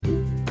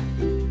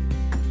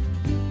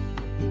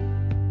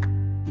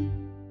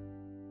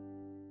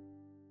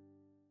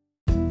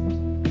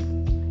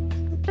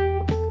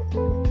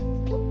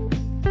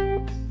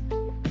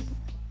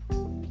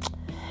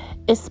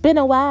It's been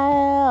a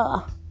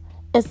while.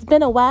 It's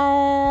been a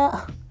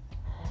while.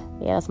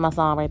 Yeah, that's my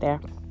song right there.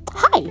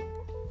 Hi.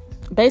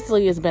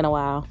 Basically, it's been a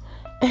while.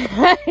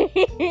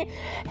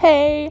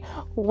 Hey,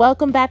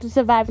 welcome back to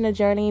Surviving the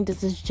Journey.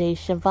 This is Jay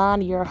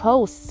Siobhan, your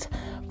host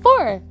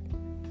for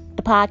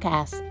the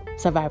podcast,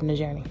 Surviving the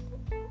Journey.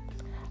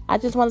 I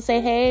just want to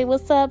say, hey,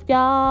 what's up,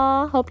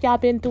 y'all? Hope y'all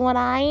been doing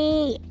all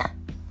right.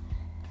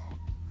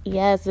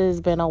 Yes,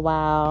 it's been a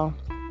while.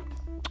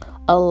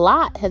 A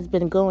lot has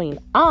been going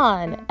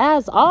on,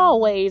 as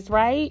always,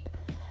 right?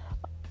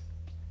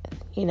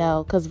 You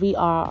know, because we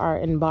are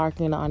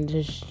embarking on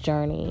this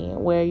journey,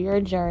 where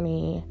your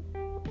journey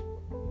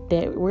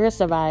that we're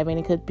surviving,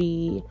 it could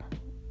be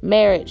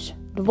marriage,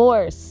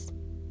 divorce,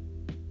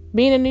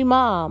 being a new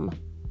mom,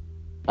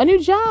 a new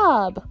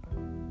job.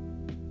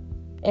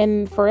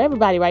 And for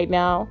everybody right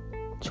now,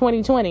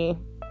 2020.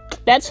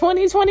 That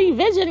 2020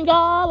 vision,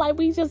 y'all. Like,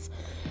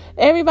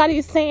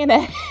 everybody's saying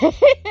that.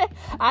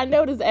 I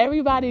noticed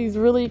everybody's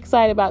really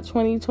excited about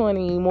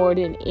 2020 more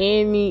than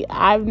any.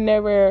 I've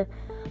never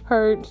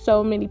heard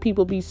so many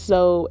people be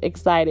so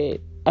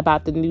excited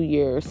about the new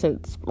year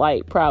since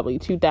like probably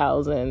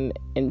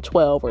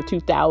 2012 or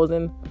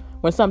 2000,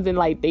 when something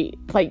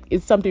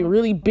it's something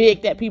really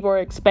big that people are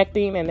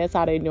expecting, and that's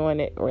how they're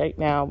doing it right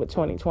now with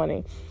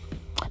 2020.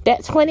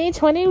 That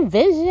 2020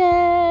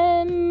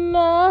 vision.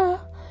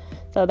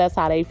 So that's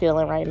how they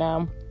feeling right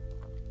now.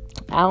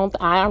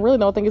 I really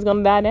don't think it's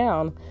gonna die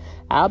down.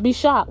 I'll be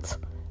shocked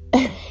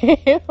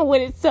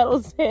when it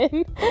settles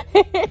in.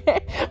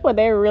 When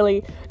they're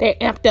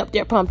amped up,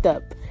 they're pumped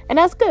up, and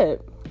that's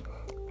good.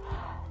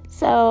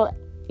 So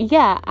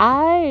yeah,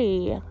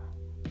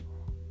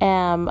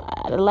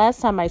 the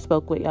last time I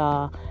spoke with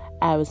y'all,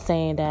 I was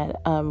saying that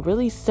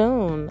really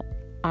soon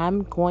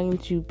I'm going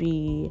to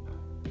be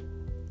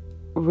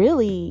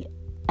really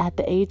at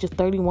the age of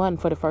 31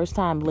 for the first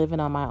time living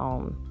on my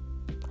own.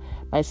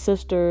 My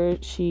sister,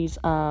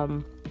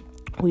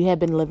 we have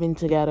been living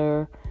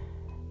together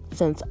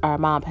since our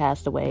mom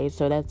passed away.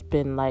 So that's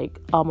been like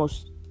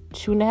almost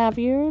 2.5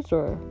 years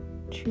or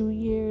 2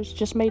 years,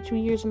 just made 2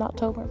 years in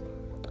October.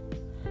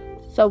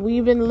 So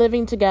we've been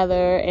living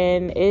together,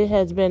 and it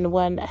has been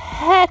one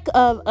heck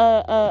of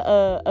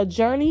a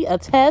journey, a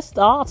test,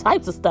 all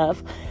types of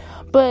stuff.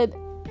 But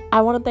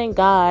I want to thank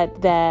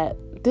God that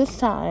this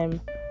time,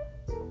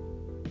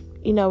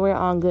 you know, we're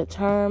on good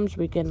terms,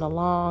 we're getting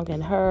along,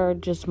 and her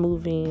just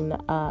moving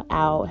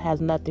out has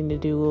nothing to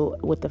do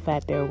with the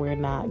fact that we're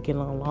not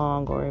getting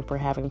along or if we're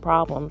having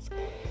problems.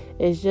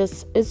 It's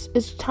just,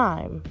 it's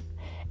time.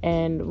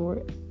 And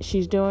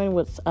she's doing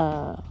what's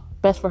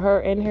best for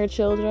her and her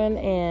children,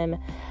 and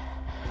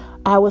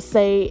I would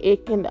say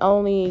it can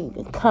only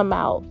come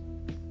out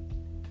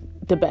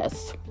the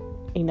best.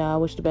 You know, I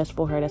wish the best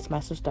for her. That's my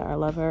sister. I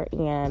love her,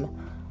 and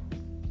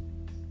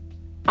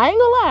I ain't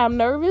gonna lie, I'm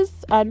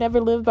nervous. I never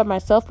lived by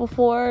myself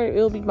before.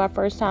 It'll be my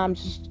first time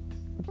just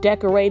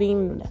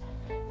decorating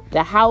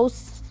the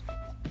house,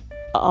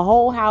 a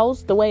whole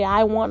house, the way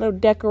I want to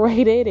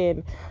decorate it.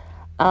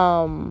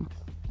 And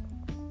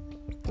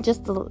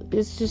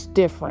it's just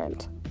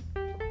different.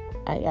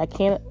 I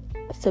can't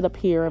sit up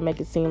here and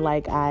make it seem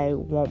like I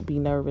won't be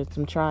nervous.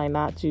 I'm trying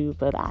not to,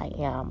 but I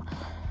am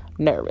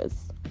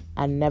nervous.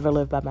 I never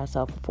lived by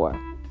myself before.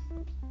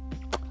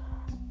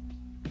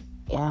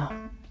 Yeah.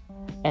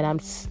 And I'm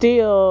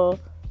still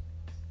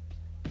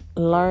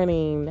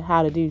learning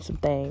how to do some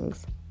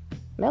things.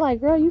 And they're like,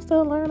 girl, you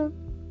still learning?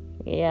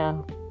 Yeah,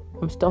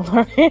 I'm still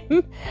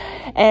learning.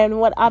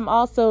 And what I'm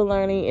also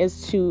learning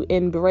is to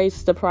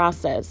embrace the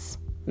process.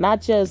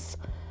 Not just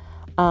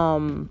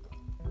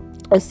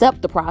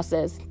accept the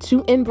process,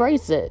 to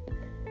embrace it.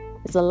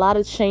 It's a lot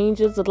of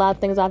changes, a lot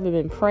of things I've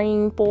been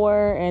praying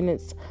for,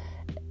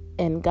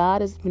 and God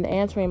has been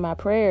answering my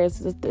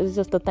prayers. It's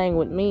just the thing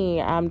with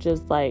me. I'm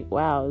just like,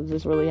 wow, is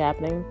this really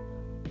happening?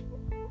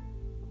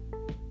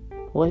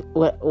 What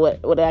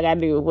do I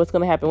gotta do? What's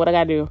gonna happen? What I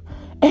gotta do?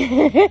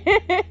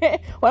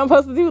 What I'm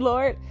supposed to do,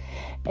 Lord?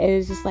 And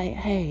it's just like,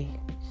 hey,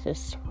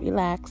 just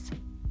relax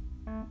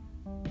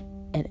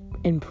and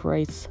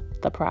embrace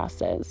the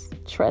process.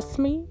 Trust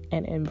me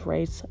and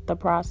embrace the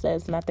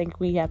process. And I think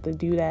we have to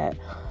do that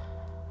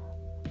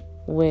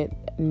with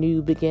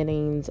new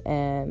beginnings,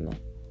 and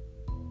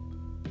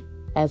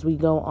as we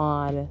go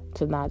on,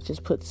 to not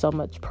just put so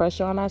much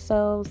pressure on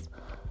ourselves,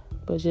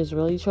 but just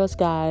really trust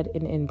God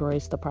and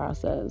embrace the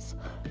process.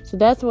 So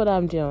that's what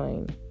I'm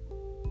doing.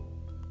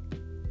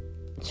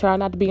 Try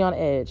not to be on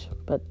edge,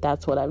 but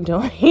that's what I'm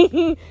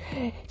doing.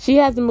 She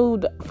hasn't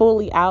moved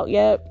fully out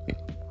yet,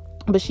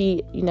 but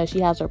she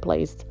has her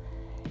place,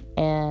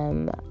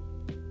 and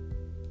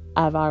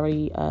I've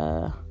already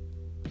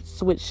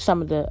switched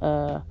some of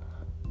the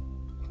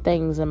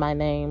things in my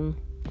name.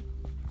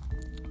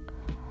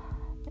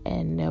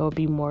 And there will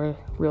be more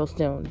real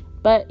soon.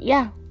 But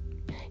yeah.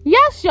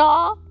 Yes,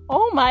 y'all.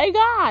 Oh my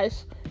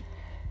gosh.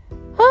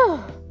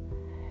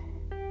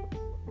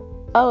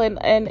 Oh, and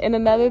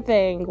another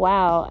thing.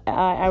 Wow.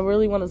 I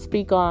really want to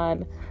speak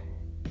on.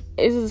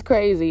 This is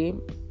crazy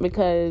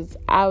because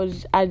I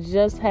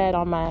just had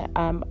on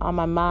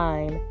my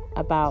mind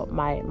about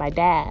my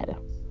dad.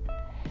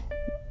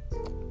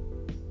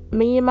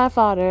 Me and my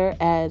father,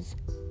 as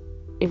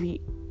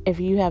if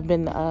you have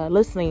been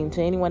listening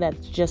to anyone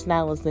that's just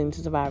now listening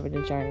to Survivor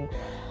the Journey,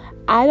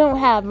 I don't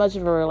have much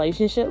of a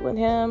relationship with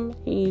him.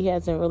 He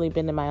hasn't really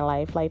been in my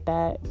life like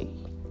that.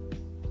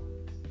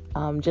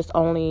 Just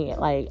only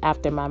like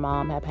after my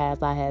mom had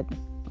passed, I had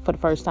for the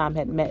first time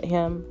had met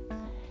him,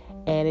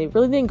 and it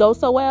really didn't go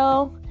so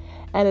well.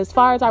 And as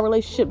far as our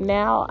relationship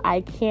now,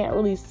 I can't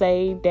really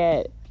say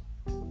that.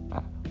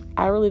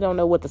 I really don't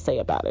know what to say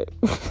about it.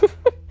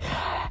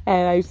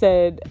 And I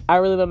said, I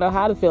really don't know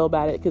how to feel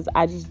about it because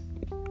I just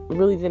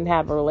really didn't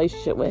have a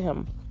relationship with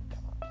him.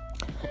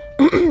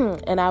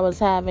 And I was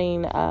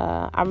having,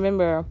 I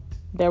remember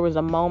there was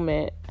a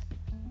moment,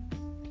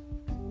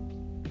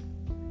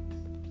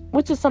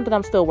 which is something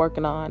I'm still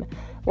working on,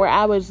 where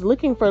I was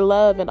looking for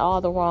love in all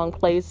the wrong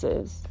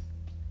places,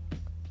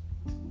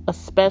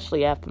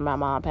 especially after my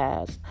mom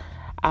passed.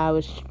 I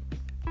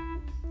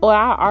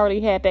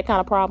already had that kind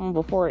of problem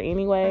before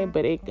anyway,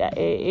 but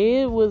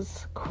it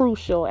was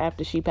crucial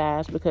after she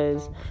passed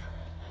because,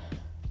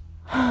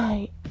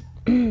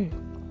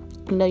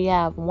 you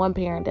have one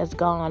parent that's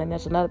gone and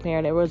there's another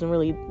parent that wasn't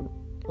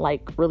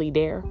really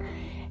there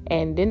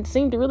and didn't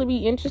seem to really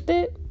be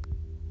interested.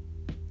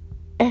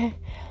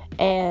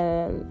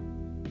 And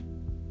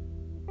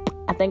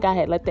I think I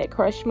had let that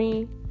crush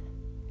me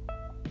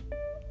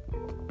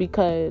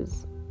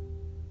because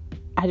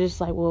I just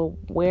like, well,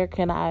 where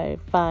can I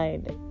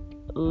find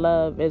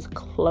love as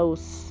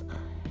close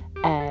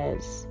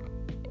as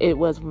it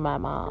was with my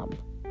mom?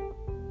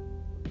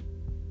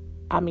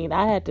 I mean,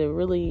 I had to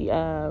really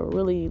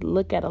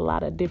look at a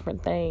lot of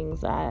different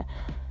things.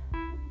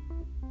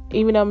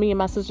 Even though me and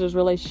my sister's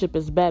relationship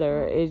is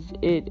better,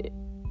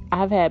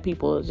 I've had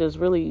people just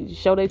really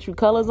show their true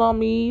colors on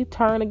me,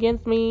 turn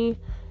against me.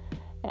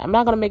 I'm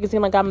not going to make it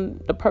seem like I'm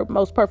the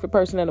most perfect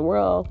person in the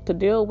world to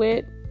deal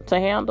with, to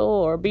handle,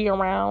 or be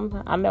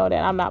around. I know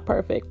that I'm not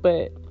perfect,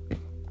 but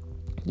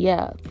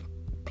yeah,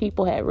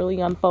 people had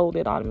really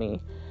unfolded on me.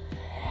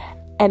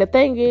 And the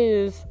thing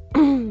is,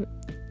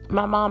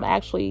 my mom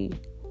actually,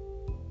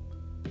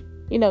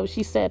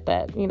 she said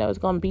that, it's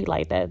going to be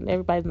like that. And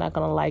everybody's not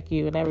going to like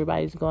you, and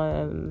everybody's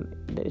going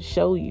to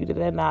show you that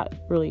they're not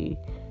really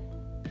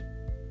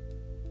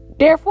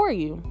there for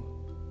you.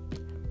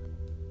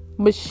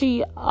 But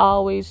she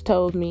always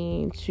told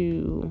me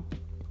to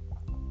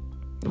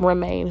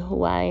remain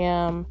who I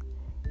am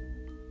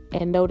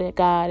and know that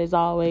God is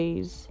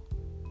always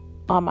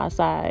on my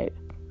side.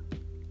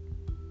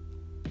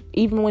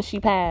 Even when she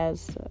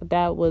passed,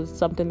 that was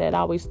something that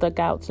always stuck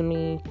out to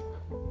me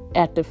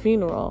at the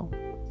funeral,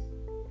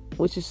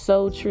 which is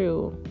so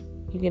true.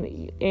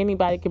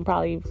 Anybody can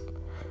probably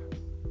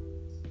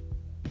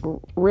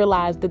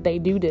realize that they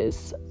do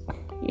this.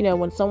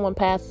 When someone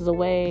passes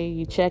away,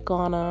 you check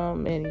on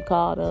them and you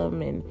call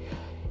them and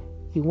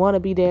you want to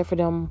be there for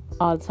them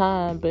all the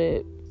time,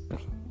 but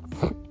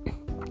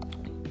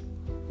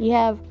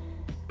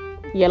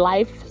your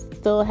life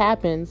still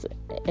happens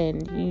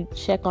and you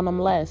check on them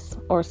less.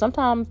 Or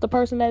sometimes the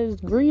person that is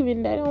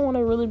grieving, they don't want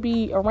to really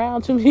be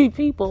around too many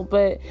people.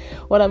 But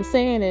what I'm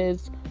saying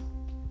is,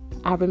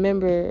 I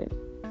remember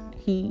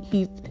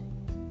he's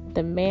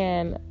the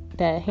man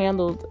that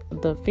handled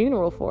the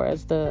funeral for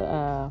us,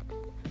 the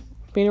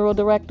funeral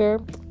director.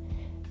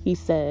 He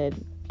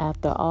said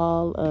after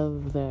all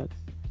of the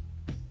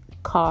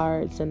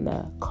cards and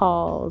the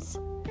calls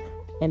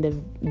and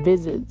the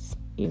visits,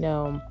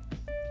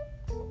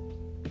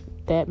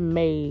 that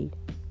may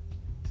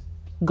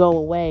go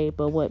away,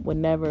 but what would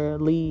never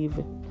leave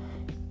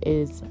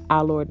is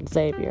our Lord and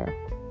Savior.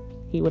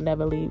 He would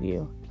never leave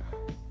you.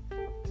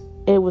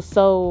 It was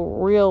so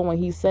real when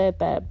he said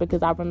that,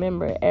 because I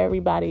remember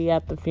everybody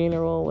at the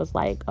funeral was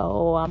like,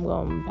 oh, I'm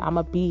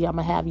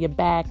gonna have your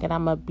back, and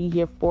I'm gonna be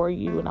here for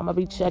you, and I'm gonna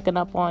be checking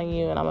up on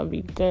you, and I'm gonna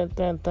be dun.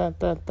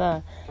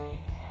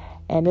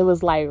 And it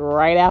was like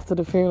right after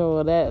the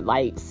funeral that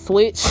like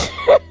switch.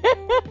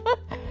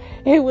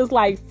 It was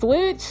like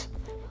switch.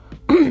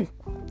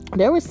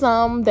 There were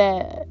some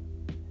that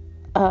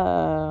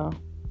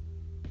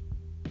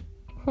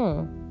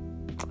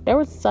there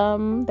were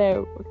some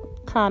that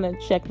kind of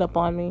checked up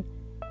on me.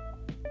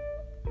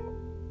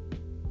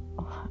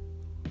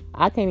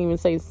 I can't even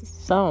say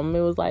some.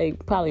 It was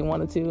like probably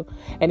one or two.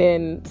 And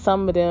then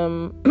some of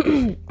them,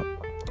 I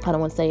don't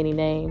want to say any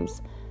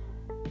names,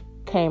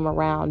 came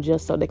around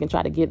just so they can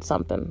try to get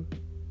something,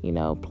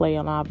 play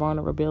on our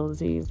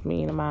vulnerabilities,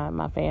 me and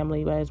my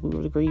family, as we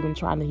were grieving,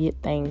 trying to get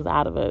things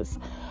out of us.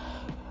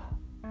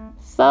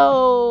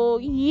 So,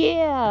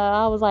 yeah,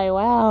 I was like,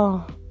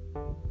 wow,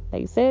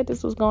 they said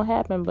this was going to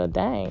happen, but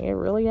dang, it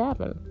really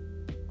happened.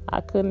 I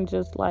couldn't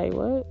just like,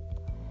 what?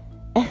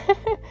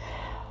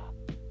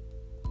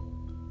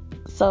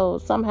 So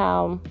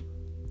somehow,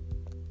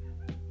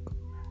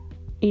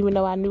 even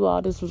though I knew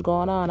all this was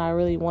going on, I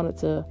really wanted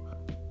to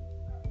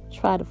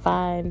try to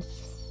find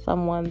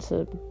someone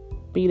to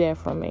be there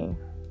for me.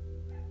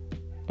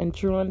 And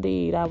true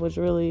indeed, I was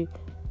really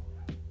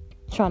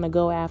trying to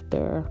go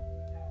after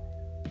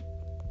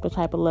the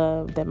type of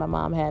love that my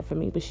mom had for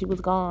me. But she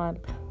was gone.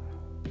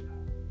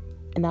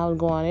 And I was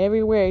going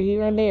everywhere,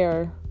 here and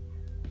there.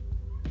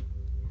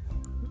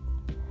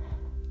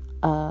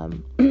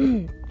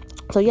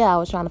 So yeah, I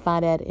was trying to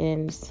find that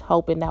and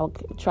hoping that I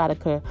would try to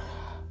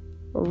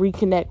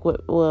connect with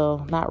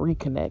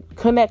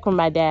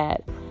my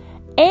dad.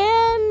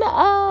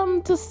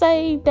 And to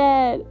say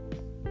that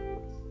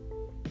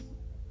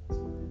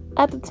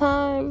at the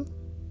time,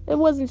 it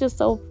wasn't just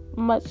so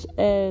much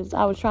as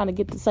I was trying to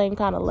get the same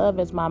kind of love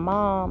as my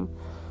mom.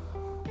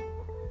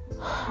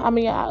 I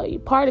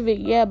mean, part of it,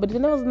 yeah, but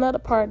then there was another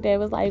part that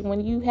was like,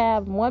 when you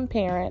have one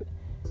parent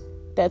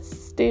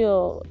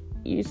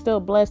you're still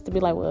blessed to be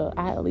like, well,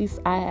 at least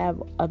I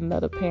have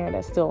another parent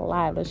that's still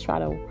alive. Let's try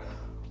to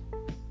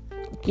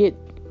get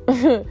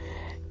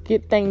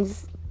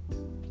things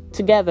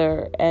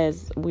together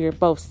as we're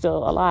both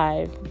still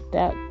alive.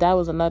 That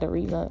was another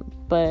reason,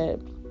 but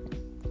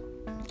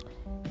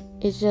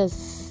it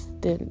just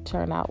didn't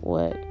turn out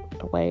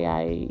the way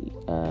I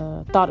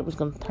thought it was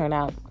going to turn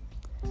out.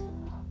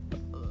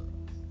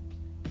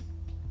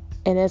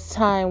 And as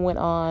time went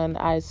on,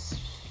 I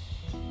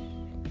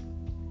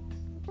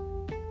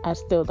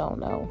still don't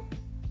know,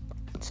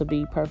 to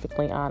be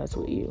perfectly honest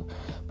with you.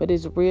 But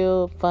it's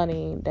real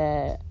funny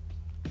that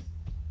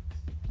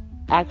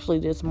actually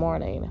this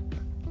morning,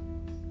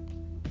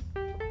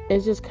 it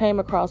just came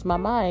across my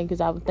mind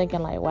because I was thinking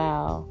like,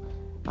 wow,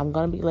 I'm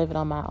going to be living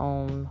on my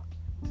own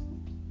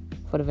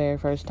for the very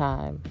first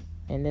time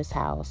in this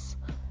house.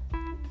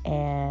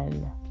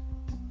 And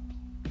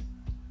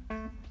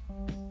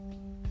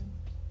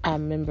I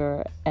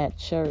remember at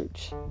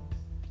church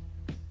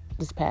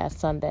this past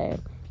Sunday,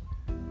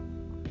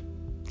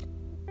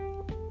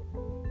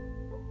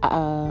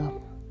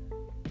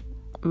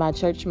 my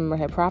church member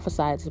had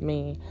prophesied to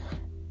me.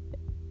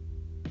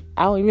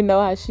 I don't even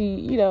know how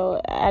she,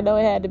 I know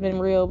it had to have been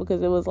real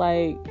because it was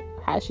like,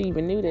 how she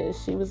even knew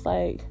this. She's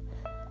like,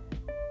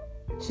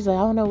 I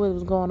don't know what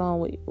was going on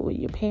with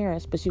your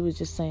parents, but she was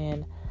just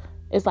saying,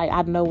 it's like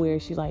out of nowhere,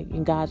 she's like,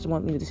 and God just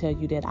want me to tell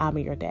you that I'm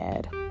your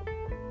dad.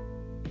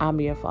 I'm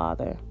your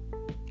father.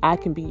 I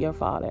can be your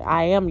father.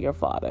 I am your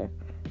father.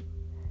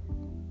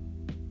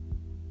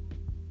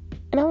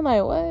 And I'm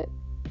like, what?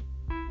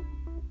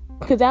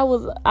 Because I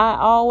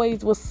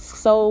always was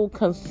so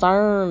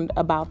concerned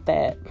about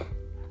that.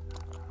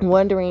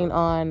 Wondering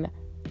on,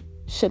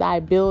 should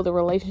I build a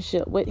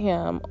relationship with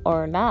him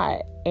or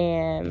not?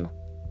 And,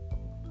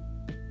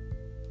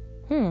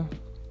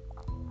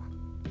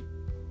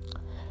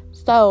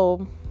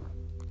 So,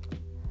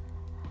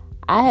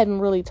 I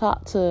hadn't really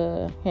talked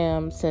to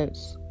him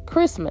since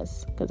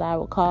Christmas, because I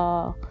would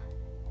call,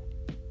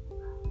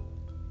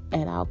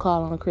 and I'll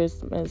call on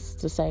Christmas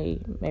to say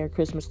Merry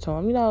Christmas to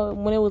him.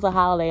 When it was a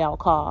holiday, I'll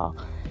call.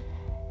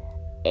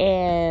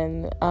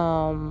 And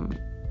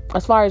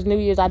as far as New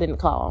Year's, I didn't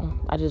call.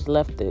 I just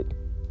left it.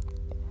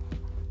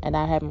 And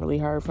I haven't really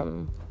heard from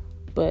him.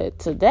 But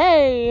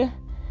today,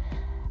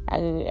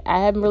 I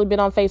haven't really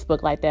been on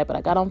Facebook like that, but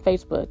I got on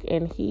Facebook,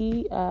 and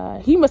he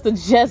must have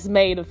just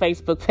made a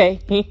Facebook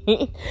page.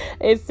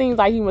 It seems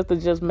like he must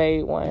have just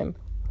made one.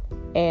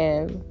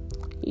 And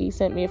he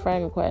sent me a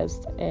friend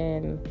request,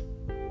 and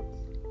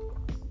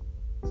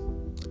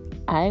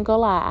I ain't gonna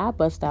lie, I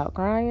bust out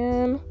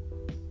crying.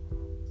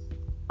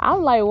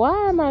 I'm like,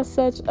 why am I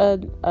such a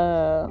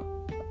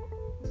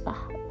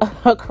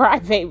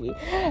crybaby?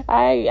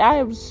 I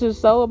am just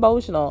so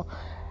emotional.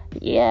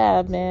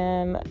 Yeah,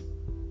 man.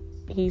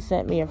 He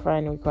sent me a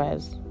friend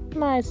request,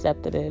 and I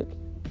accepted it.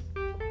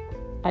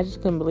 I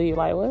just couldn't believe,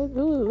 like, what?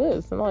 Who is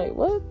this? And I'm like,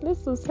 what?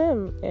 This is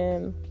him.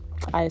 And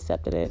I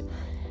accepted it.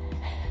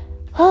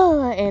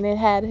 And it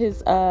had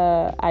his,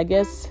 I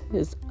guess,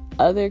 his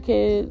other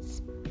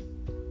kids,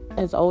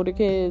 his older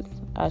kids.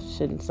 I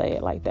shouldn't say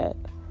it like that.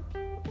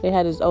 It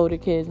had his older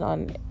kids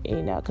on,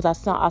 because I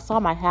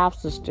saw my half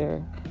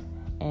sister,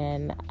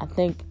 and I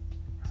think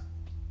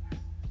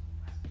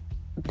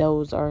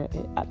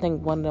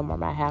one of them are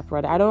my half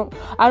brother. I don't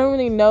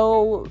really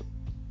know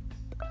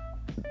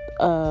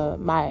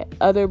my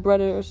other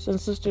brothers and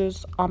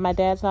sisters on my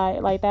dad's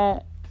side like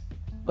that,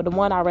 but the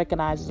one I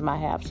recognize is my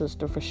half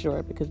sister for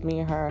sure, because me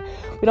and her,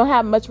 we don't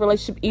have much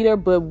relationship either,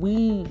 but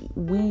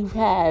we've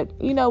had,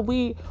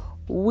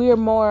 we're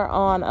more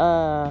on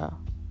a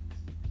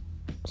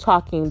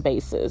talking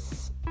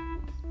basis.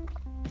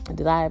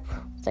 Did I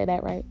say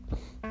that right?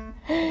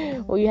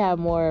 We have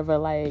more of a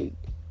like,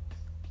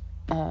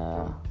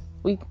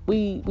 we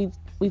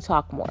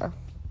talk more.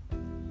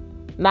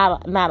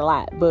 Not a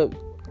lot, but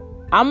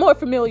I'm more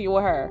familiar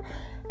with her,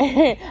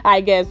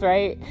 I guess,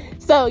 right?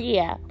 So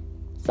yeah,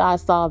 so I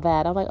saw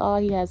that. I'm like, oh,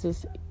 he has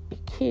his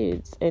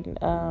kids and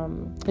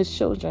his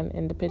children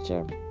in the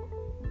picture.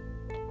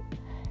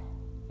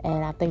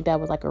 And I think that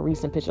was like a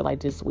recent picture, like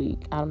this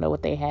week. I don't know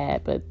what they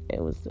had, but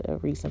it was a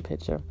recent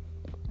picture.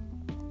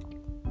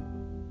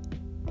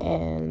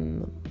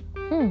 And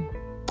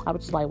I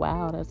was just like,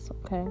 wow, that's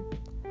okay.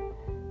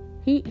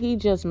 He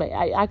just made,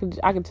 I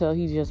can tell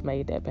he just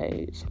made that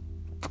page.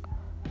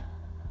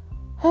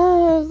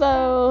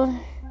 So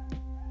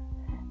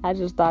I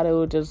just thought it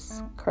was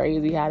just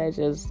crazy how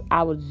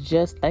I was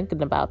just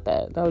thinking about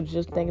that. I was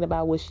just thinking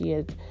about what she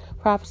had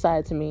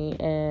prophesied to me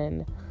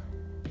and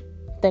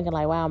thinking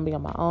like, wow, I'm being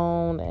on my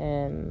own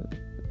and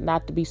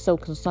not to be so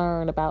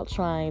concerned about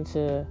trying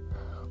to.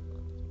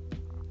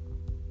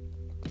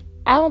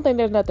 I don't think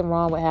there's nothing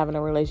wrong with having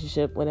a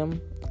relationship with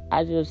him.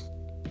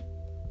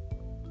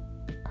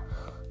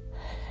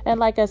 And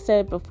like I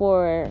said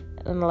before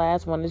in the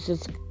last one,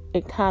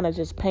 it kind of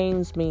just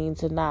pains me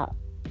to not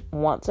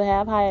want to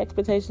have high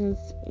expectations.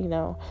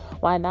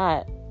 Why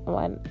not?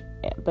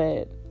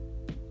 But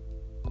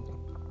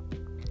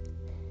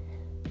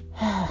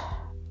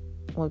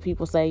when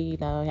people say, you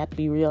have to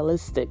be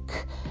realistic,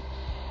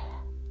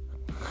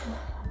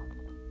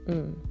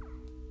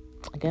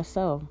 I guess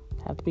so.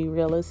 Have to be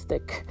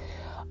realistic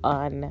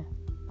on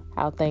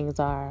how things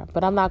are.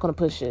 But I'm not going to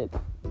push it.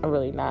 I'm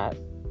really not.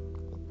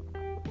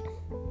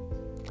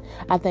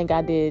 I think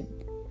I did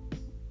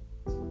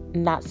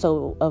not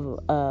so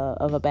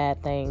of a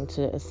bad thing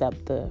to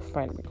accept the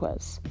friend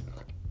request.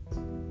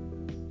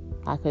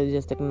 I could have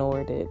just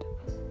ignored it.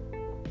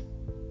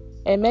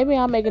 And maybe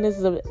I'm making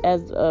this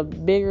as a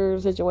bigger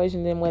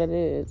situation than what it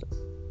is.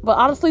 But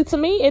honestly, to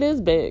me, it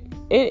is big.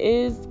 It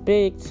is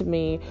big to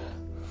me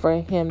for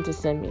him to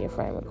send me a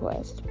friend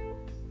request.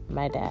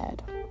 My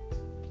dad.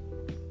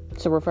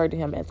 To refer to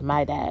him as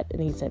my dad,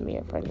 and he sent me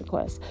a friend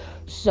request.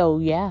 So,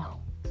 yeah.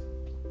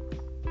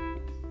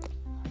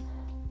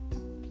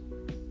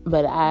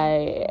 But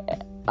I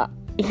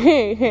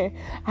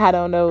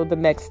don't know the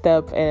next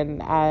step,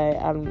 and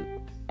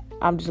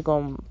I'm just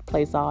gonna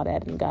place all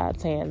that in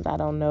God's hands. I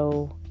don't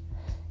know.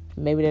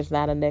 Maybe there's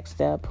not a next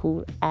step.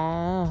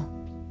 I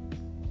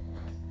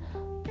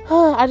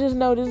just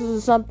know this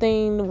is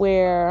something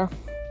where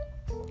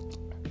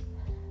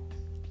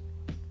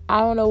I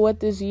don't know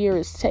what this year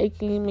is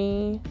taking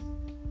me,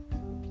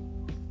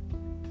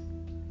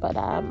 but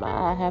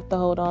I have to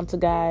hold on to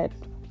God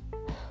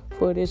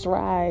for this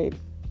ride.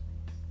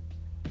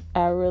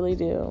 I really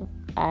do.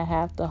 I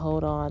have to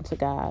hold on to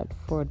God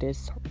for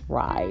this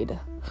ride.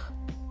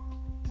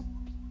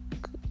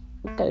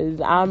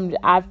 Because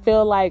I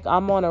feel like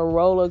I'm on a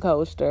roller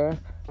coaster.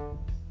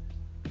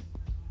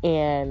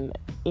 And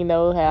you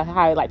know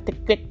how like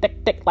tick, tick,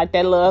 tick, tick, like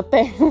that little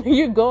thing. When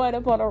you're going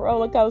up on a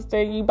roller coaster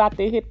and you about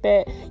to hit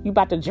that, you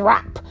about to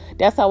drop.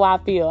 That's how I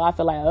feel. I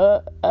feel like,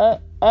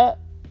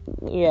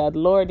 yeah, the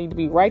Lord need to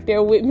be right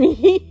there with me.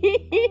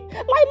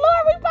 Like,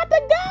 Lord, we about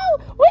to go.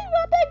 We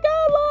about to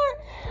go, Lord.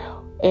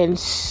 And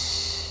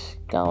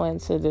go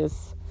into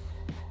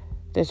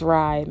this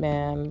ride,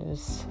 man.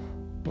 This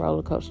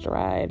roller coaster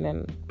ride.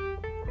 And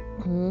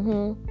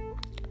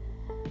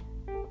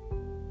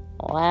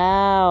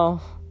wow.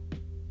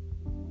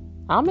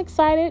 I'm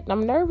excited.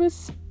 I'm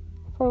nervous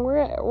for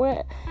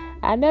where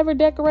I never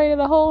decorated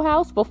a whole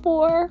house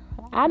before.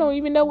 I don't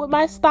even know what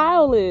my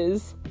style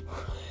is.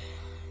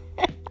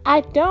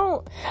 I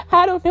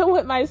don't know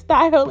what my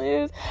style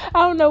is.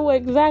 I don't know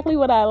exactly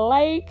what I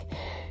like.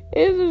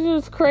 This is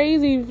just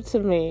crazy to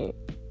me.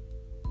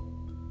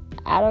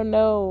 I don't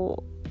know.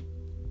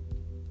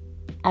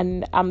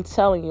 I'm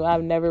telling you,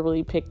 I've never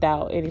really picked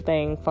out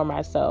anything for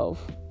myself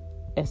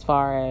as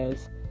far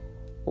as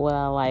what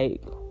I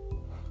like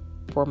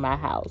for my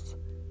house.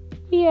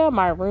 Yeah,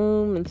 my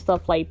room and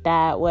stuff like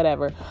that,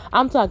 whatever.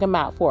 I'm talking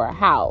about for a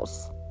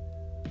house.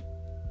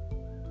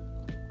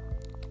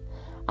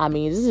 I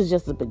mean, this is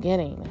just the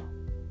beginning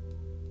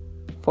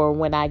for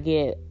when I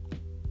get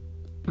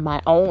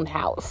my own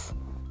house.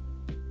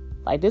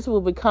 Like, this will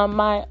become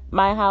my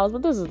house,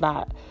 but this is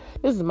not.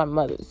 This is my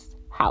mother's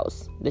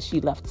house that she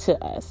left to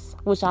us,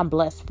 which I'm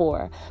blessed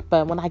for.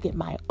 But when I get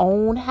my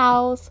own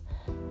house,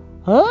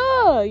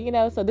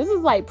 so this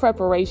is like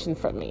preparation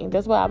for me.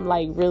 That's why I'm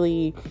like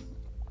really,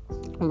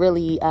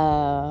 really,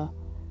 I'm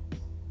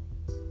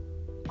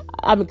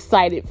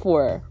excited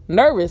for.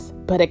 Nervous,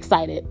 but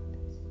excited.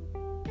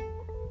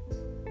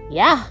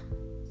 Yeah.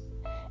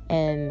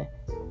 And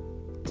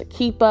to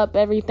keep up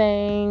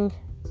everything,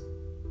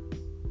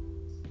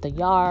 the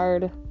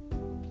yard.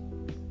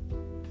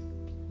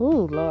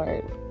 Ooh,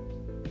 Lord.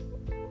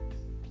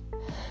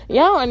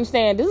 Y'all don't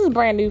understand. This is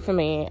brand new for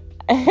me.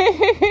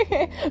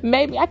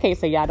 Maybe I can't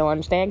say y'all don't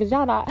understand because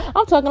y'all not.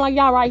 I'm talking like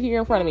y'all right here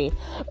in front of me.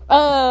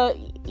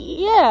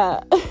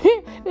 Yeah.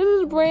 This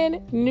is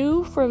brand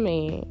new for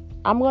me.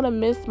 I'm gonna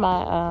miss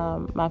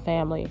my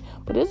family,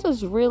 but this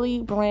is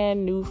really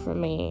brand new for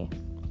me.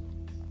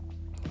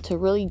 To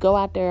really go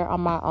out there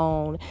on my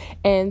own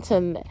and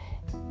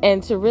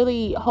to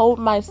really hold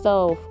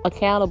myself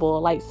accountable.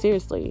 Like,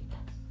 seriously,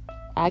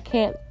 I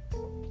can't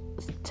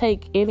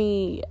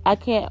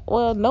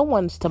no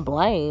one's to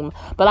blame,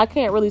 but I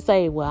can't really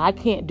say, well, I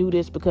can't do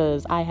this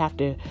because I have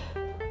to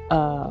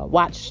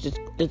watch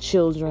the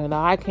children,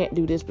 or I can't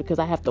do this because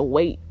I have to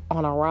wait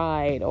on a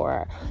ride,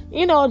 or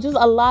just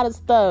a lot of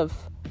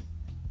stuff.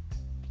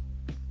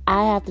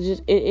 I have to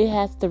it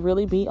has to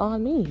really be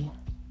on me,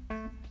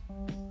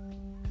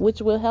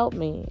 which will help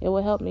me. It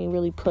will help me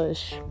really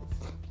push,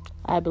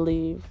 I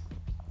believe.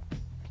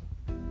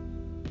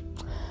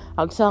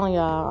 I'm telling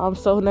y'all, I'm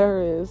so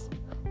nervous.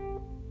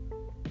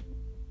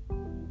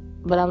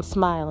 But I'm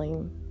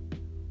smiling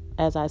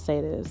as I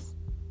say this.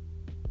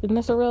 And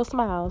it's a real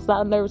smile. It's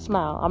not a nervous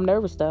smile. I'm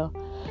nervous though.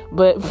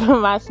 But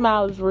my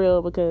smile is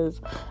real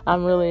because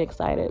I'm really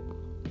excited.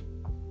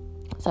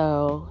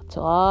 So to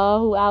all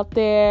who out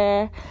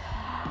there,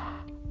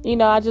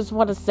 I just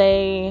want to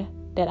say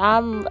that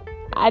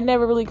I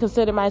never really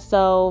considered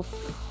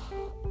myself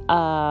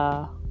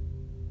the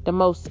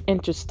most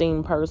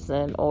interesting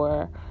person,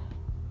 or,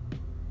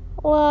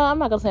 well, I'm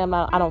not gonna say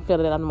I don't feel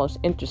that I'm the most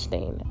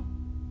interesting.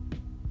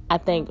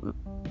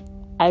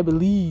 I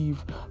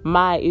believe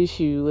my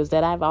issue is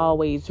that I've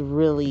always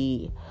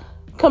really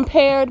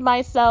compared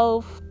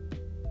myself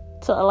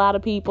to a lot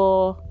of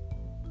people.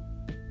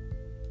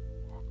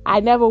 I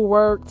never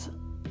worked,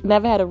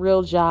 never had a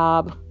real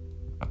job.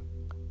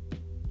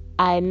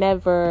 I'm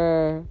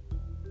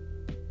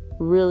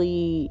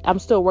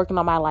still working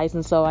on my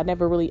license, so I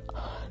never really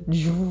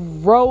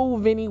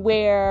drove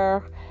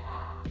anywhere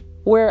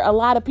where a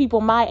lot of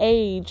people my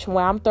age,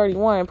 when I'm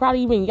 31,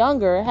 probably even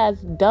younger, has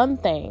done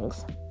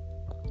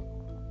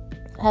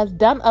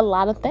a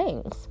lot of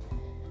things.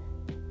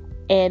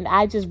 And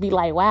I just be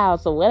like, wow,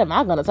 so what am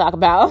I going to talk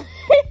about?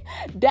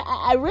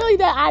 I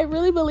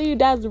really believe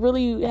that's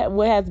really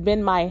what has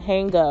been my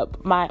hang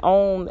up, my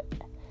own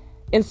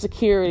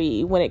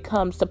insecurity when it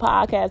comes to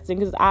podcasting.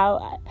 Because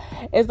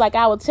it's like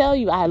I will tell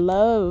you, I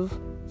love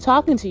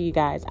talking to you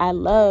guys. I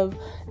love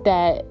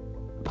that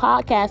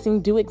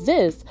podcasting do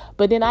exist.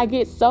 But then I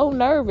get so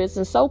nervous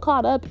and so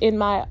caught up in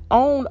my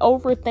own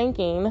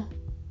overthinking.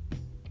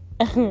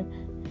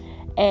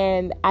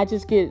 And I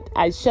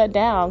shut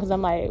down because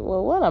I'm like,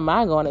 well, what am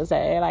I going to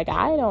say? Like,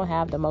 I don't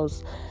have the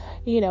most,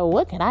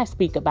 what can I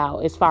speak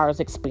about as far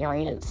as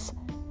experience?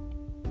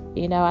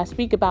 I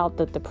speak about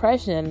the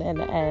depression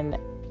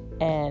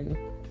and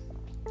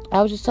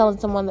I was just telling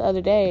someone the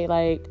other day,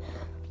 like,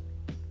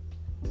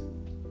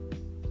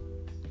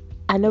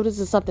 I know this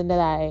is something that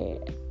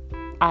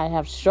I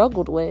have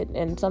struggled with,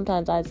 and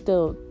sometimes I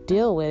still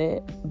deal with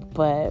it,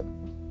 but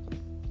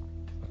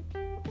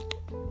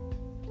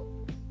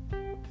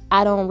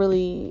I don't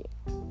really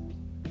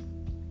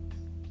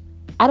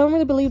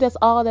believe that's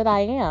all that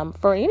I am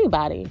for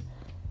anybody.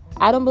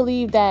 I don't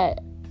believe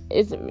that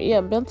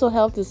mental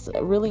health is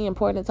really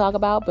important to talk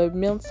about, but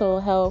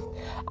mental health,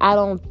 I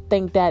don't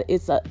think that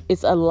it's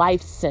a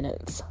life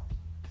sentence.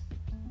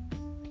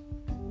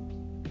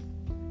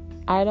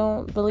 I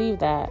don't believe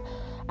that.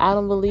 I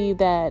don't believe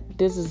that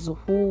this is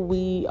who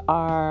we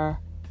are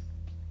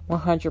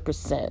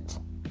 100%.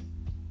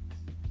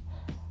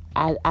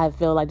 I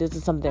feel like this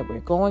is something that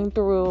we're going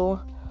through,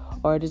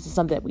 or this is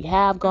something that we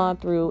have gone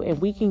through, and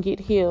we can get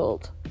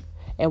healed,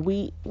 and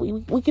we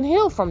can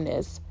heal from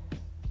this.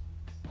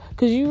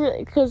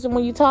 Because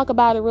when you talk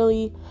about it,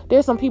 really,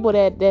 there's some people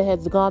that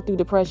has gone through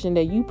depression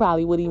that you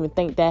probably wouldn't even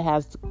think that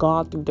has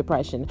gone through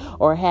depression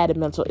or had a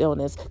mental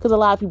illness, because a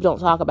lot of people don't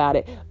talk about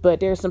it. But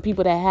there's some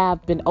people that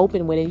have been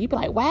open with it, and you be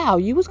like, wow,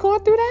 you was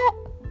going through that?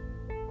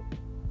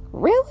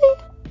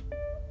 Really?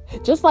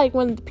 Just like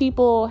when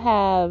people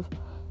have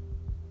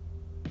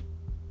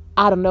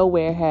out of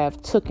nowhere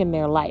have taken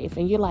their life,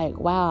 and you're like,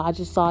 wow, I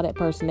just saw that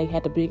person, they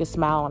had the biggest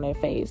smile on their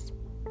face.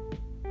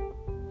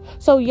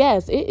 So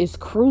yes, it is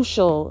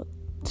crucial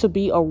to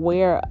be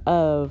aware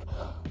of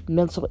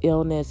mental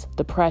illness,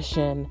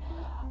 depression,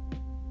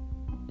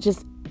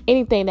 just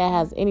anything that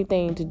has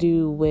anything to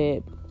do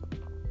with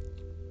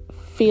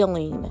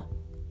feeling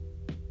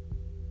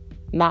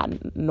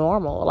not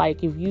normal.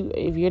 Like if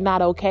you're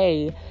not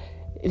okay,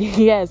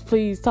 yes,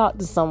 please talk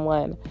to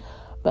someone.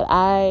 But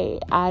I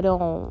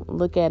don't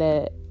look at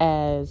it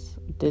as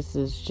this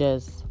is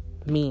just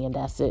me and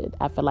that's it.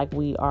 I feel like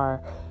we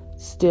are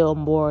still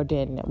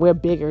we're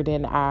bigger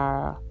than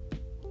our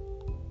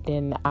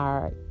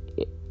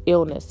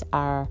illness,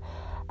 our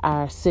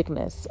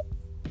sickness.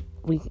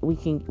 We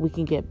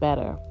can get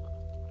better.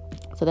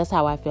 So that's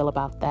how I feel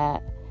about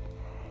that.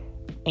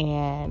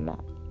 And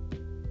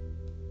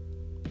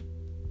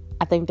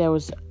I think there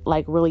was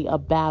like really a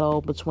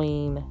battle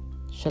between,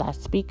 should I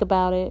speak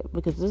about it?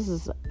 Because this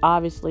is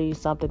obviously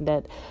something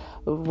that,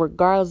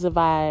 regardless if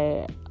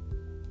I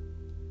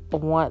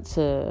want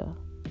to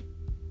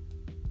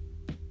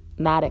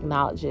not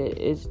acknowledge it,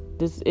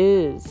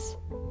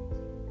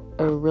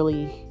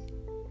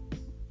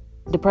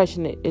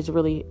 depression is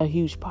really a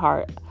huge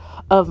part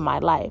of my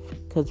life,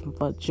 because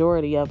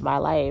majority of my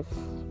life,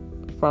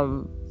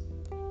 from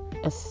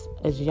as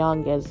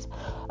young as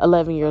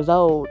 11 years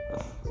old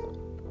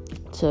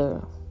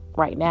to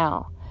right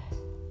now,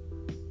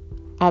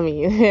 I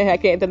mean, I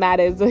can't deny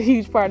that it's a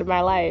huge part of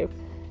my life.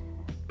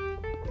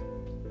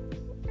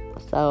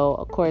 So,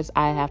 of course,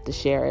 I have to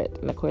share it.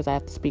 And, of course, I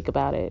have to speak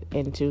about it.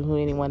 And to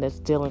anyone that's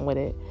dealing with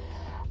it,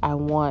 I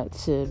want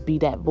to be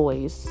that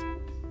voice.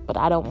 But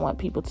I don't want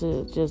people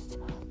to just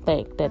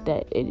think that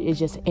it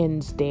just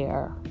ends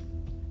there.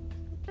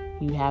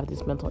 You have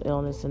this mental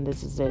illness and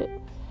this is it.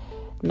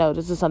 No,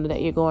 this is something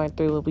that you're going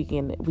through,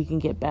 and we can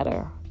get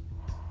better.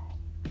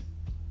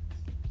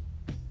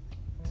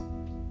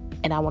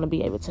 And I want to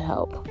be able to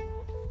help.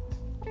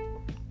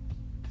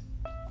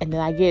 And then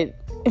I get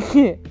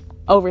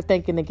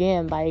overthinking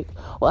again, like,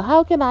 well,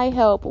 how can I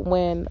help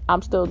when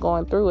I'm still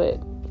going through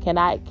it? Can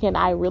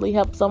I really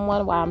help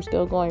someone while I'm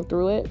still going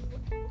through it?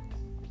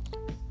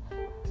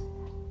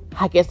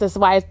 I guess that's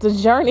why it's the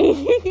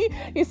journey.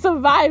 You're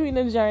surviving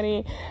the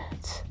journey,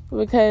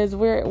 because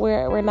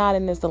we're not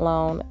in this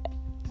alone.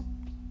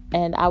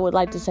 And I would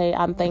like to say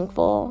I'm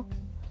thankful.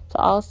 So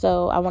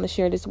also, I want to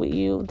share this with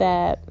you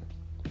that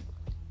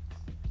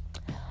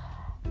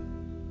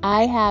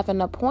I have an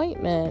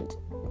appointment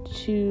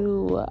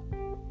to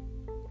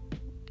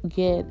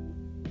get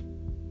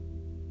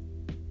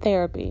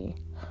therapy.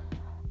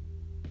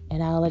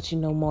 And I'll let you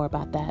know more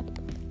about that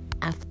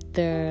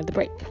after the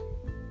break.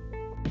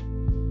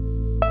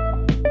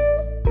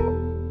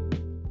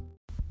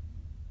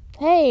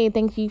 Hey,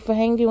 thank you for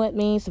hanging with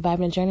me.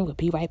 Surviving the Journey. We'll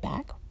be right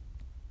back.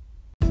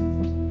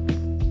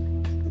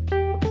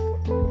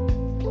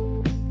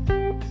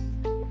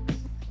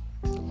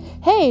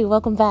 Hey,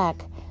 welcome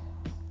back.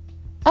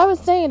 I was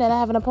saying that I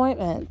have an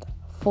appointment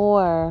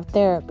for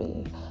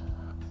therapy.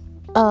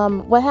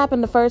 What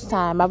happened the first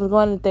time I was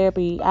going to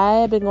therapy, I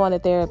had been going to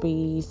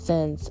therapy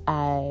since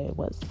I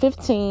was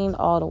 15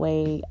 all the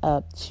way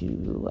up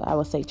to, I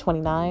would say,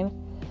 29.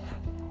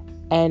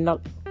 And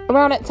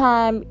around that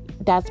time,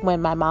 that's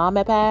when my mom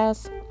had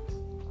passed.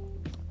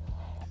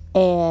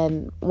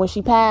 And when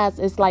she passed,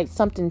 it's like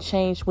something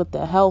changed with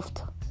the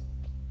health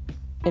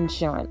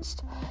insurance.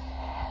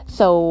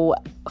 So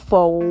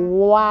for a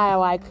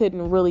while, I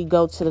couldn't really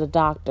go to the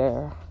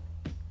doctor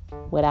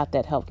without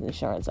that health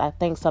insurance. I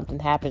think something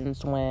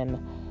happens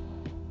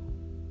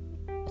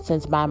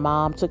since my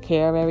mom took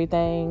care of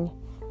everything,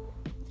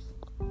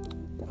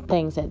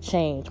 things had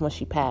changed when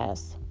she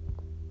passed.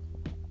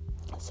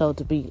 So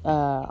to be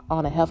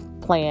on a health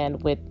plan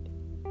with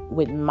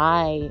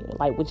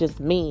just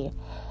me,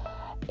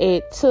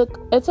 it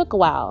took a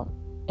while,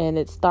 and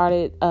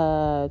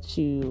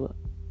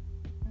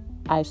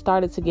I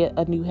started to get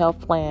a new health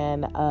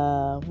plan.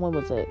 When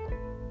was it?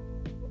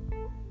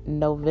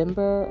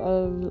 November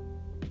of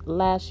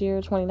last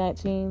year,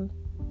 2019.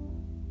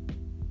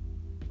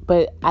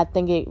 But I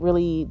think it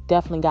really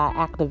definitely got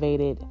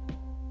activated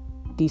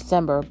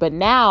December. But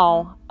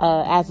now,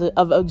 as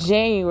of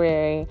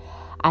January,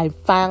 I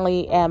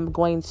finally am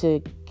going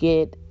to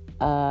get,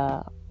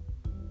 I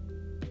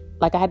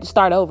had to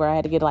start over. I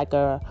had to get like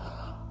a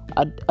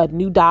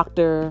new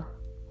doctor,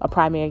 a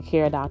primary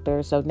care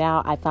doctor. So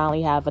now I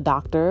finally have a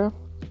doctor,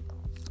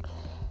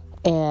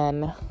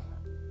 and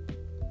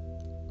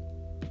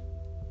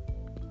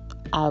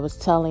I was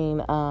telling,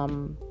 I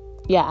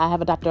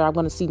have a doctor I'm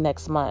going to see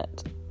next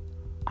month,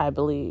 I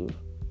believe.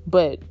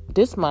 But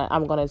this month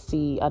I'm going to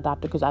see a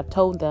doctor because I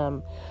told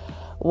them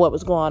what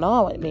was going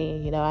on with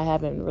me. I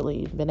haven't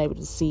really been able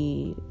to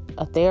see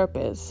a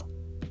therapist.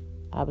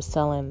 I was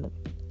telling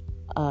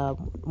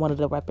one of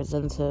the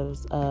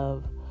representatives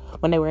of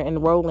when they were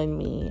enrolling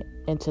me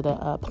into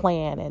the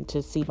plan and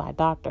to see my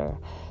doctor,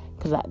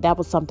 because that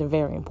was something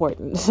very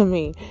important to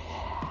me.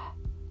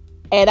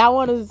 And I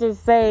wanted to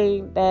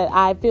say that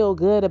I feel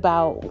good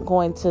about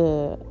going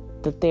to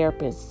the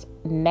therapist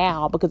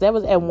now, because that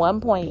was at one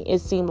point it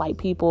seemed like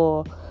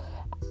people,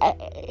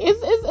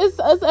 it's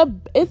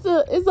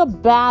a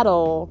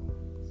battle.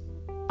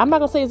 I'm not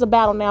gonna say it's a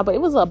battle now, but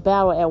it was a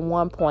battle at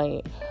one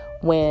point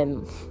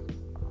when,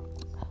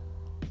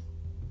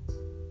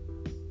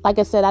 like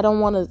I said, I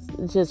don't want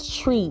to just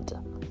treat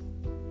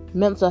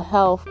mental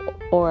health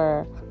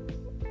or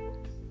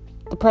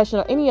depression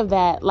or any of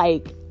that,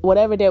 like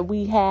whatever that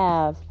we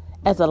have,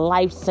 as a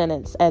life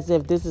sentence, as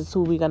if this is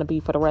who we're going to be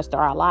for the rest of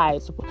our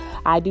lives.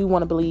 I do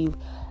want to believe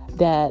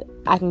that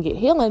I can get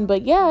healing,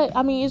 but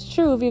it's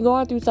true. If you're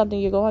going through something,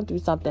 you're going through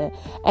something.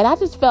 And I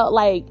just felt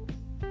like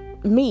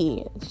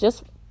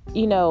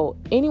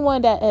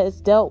anyone that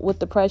has dealt with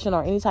depression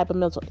or any type of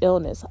mental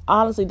illness,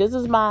 honestly, this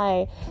is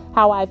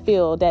how I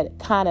feel, that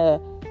kind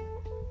of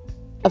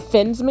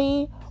offends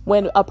me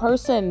when a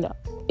person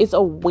is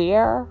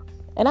aware.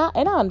 And I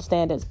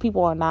understand that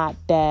people are not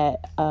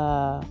that,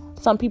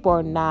 some people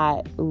are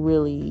not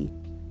really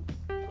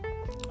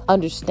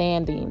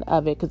understanding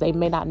of it because they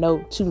may not know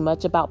too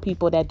much about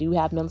people that do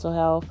have mental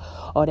health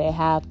or that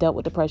have dealt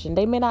with depression.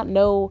 They may not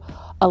know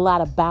a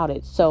lot about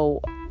it.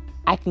 So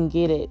I can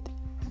get it.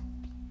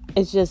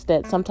 It's just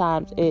that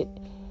sometimes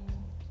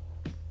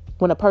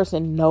when a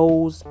person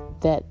knows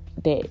that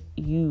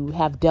you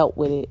have dealt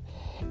with it,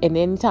 and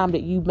anytime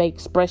that you may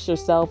express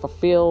yourself or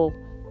feel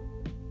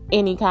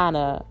any kind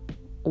of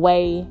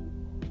way,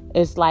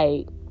 it's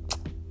like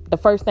the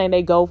first thing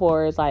they go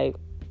for is like,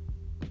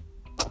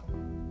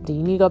 do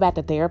you need to go back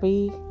to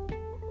therapy?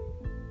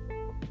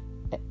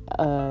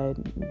 Do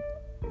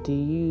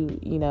you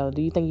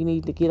think you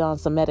need to get on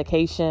some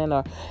medication?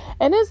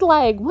 And it's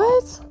like,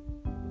 what?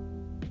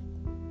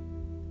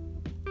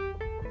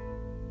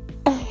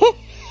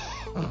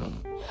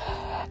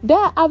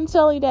 That, I'm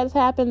telling you, that's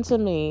happened to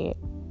me.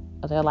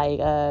 They're like,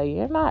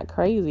 you're not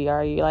crazy,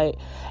 are you? Like,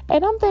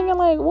 and I'm thinking,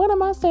 like, what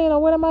am I saying or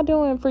what am I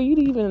doing for you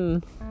to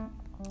even,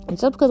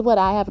 just because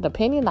I have an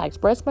opinion, I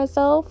express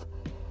myself.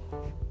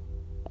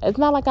 It's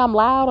not like I'm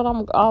loud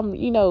and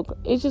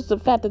it's just the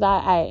fact that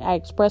I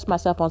express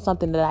myself on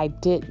something that I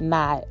did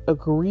not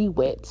agree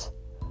with,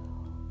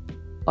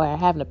 or I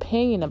have an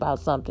opinion about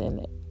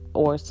something,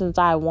 or since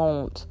I'm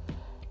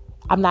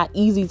not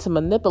easy to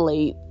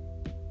manipulate,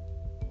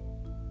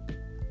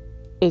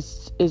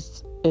 it's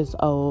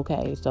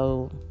okay.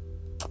 So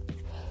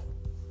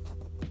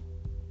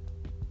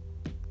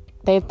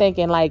they're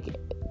thinking like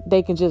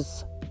they can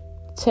just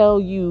tell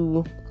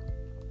you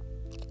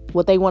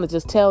what they want to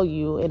just tell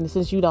you, and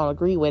since you don't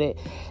agree with it,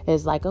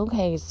 it's like,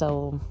 okay,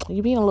 so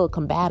you're being a little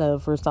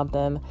combative or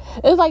something.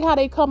 It's like how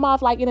they come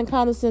off like in a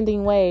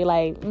condescending way,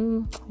 like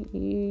you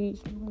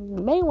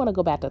may want to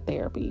go back to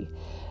therapy,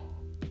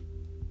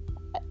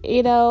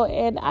 and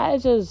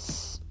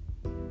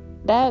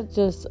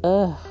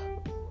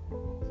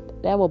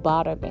that will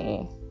bother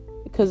me,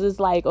 because it's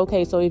like,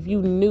 okay, so if you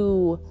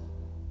knew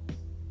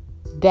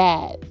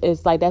that,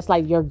 it's like that's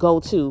like your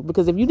go-to,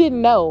 because if you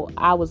didn't know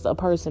I was a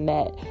person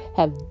that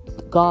have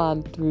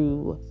gone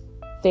through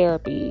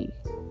therapy,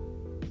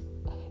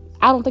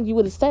 I don't think you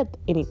would have said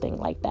anything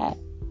like that.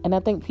 And I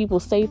think people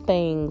say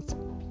things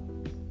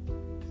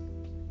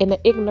in an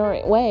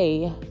ignorant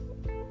way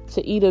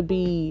to either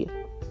be,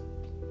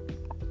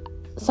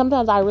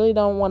 sometimes I really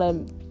don't want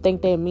to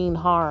think they mean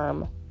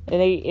harm,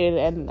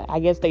 and I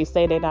guess they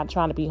say they're not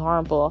trying to be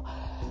harmful,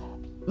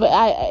 but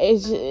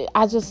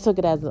I just took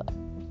it as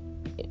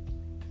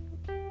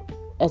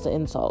an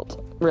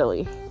insult,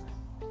 really.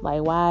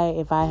 Like, why,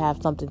 if I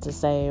have something to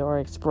say or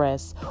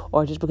express,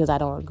 or just because I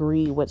don't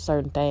agree with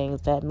certain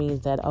things, that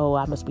means that,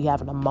 I must be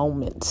having a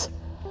moment.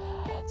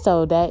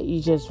 So that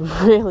you just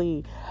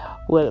really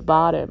would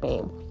bother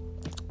me.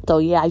 So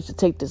yeah, I used to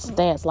take this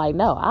stance, like,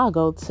 no, I'll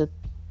go to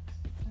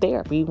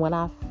therapy when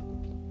I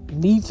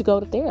need to go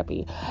to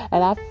therapy.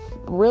 And I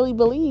really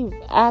believe,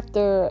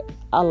 after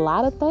a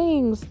lot of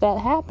things that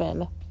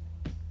happened,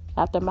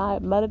 after my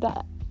mother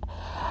died,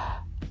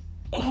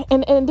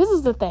 and this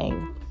is the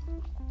thing,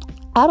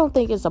 I don't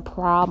think it's a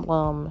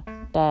problem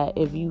that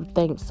if you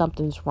think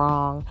something's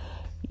wrong,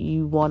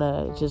 you want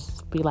to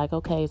just be like,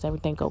 okay, is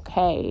everything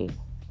okay?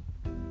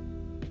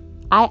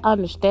 I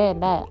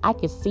understand that. I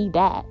can see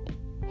that,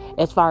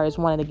 as far as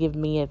wanting to give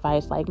me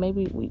advice, like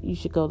maybe you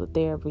should go to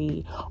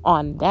therapy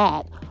on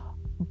that.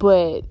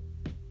 But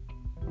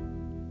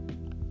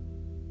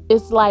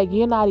it's like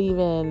you're not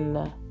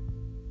even,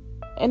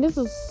 and this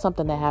is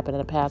something that happened in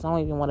the past, I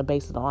don't even want to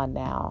base it on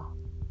now.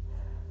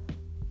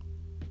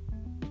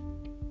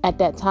 At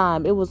that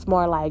time, it was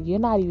more like you're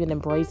not even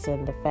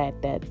embracing the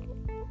fact that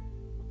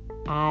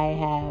I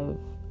have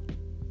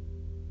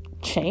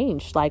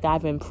changed, like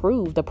I've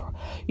improved.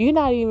 You're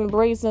not even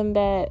embracing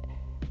that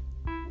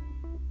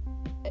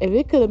if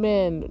it could have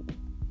been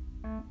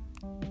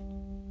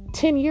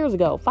 10 years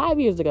ago, 5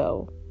 years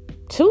ago,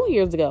 2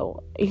 years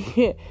ago,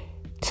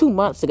 2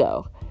 months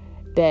ago,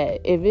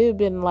 that if it had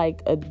been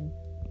like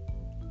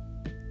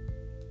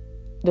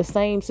the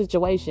same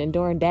situation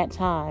during that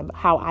time,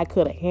 how I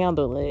could have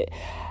handled it.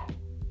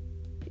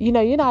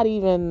 You're not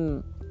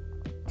even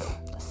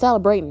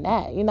celebrating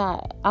that.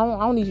 I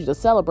don't need you to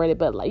celebrate it,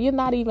 but like, you're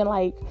not even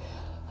like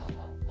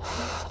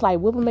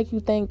what would make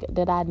you think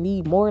that I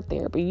need more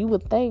therapy? You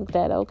would think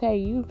that, okay,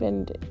 you've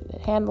been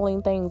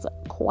handling things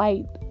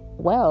quite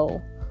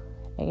well,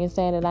 and you're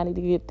saying that I need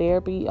to get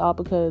therapy all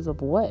because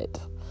of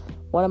what?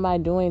 What am I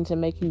doing to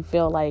make you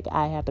feel like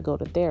I have to go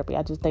to therapy?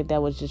 I just think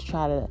that was just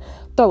trying to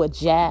throw a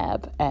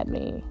jab at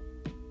me.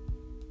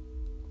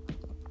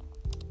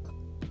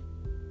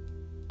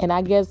 And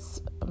I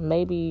guess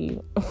maybe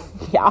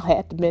y'all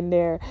had to been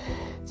there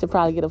to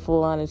probably get a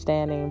full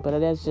understanding, but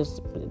that's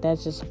just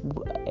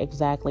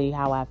exactly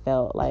how I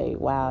felt. Like,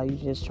 wow, you're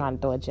just trying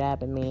to throw a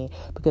jab at me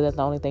because that's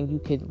the only thing you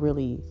could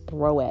really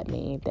throw at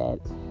me, that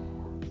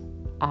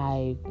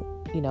I,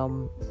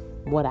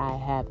 what I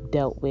have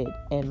dealt with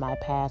in my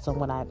past and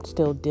what I'm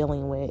still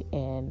dealing with,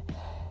 and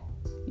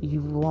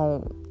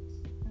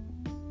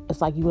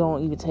it's like you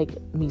don't even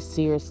take me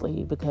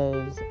seriously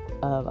because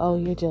of,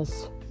 you're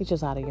just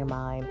out of your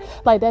mind.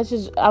 Like, that's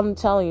just, I'm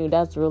telling you,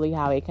 that's really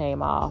how it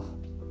came off,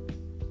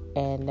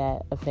 and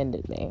that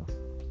offended me.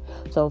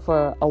 So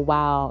for a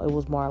while, it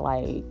was more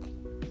like,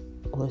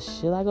 well,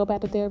 should I go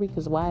back to therapy?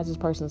 Because why is this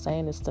person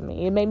saying this to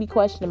me? It made me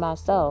question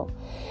myself.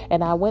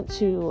 And I went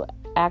to,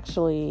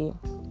 actually,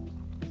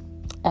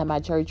 at my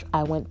church,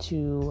 I went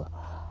to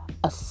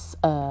a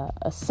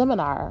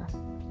seminar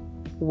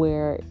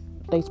where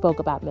they spoke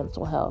about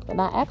mental health. And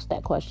I asked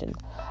that question.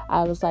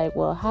 I was like,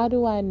 well, how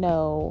do I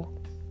know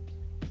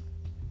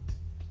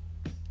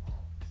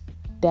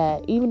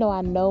that even though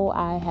I know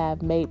I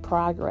have made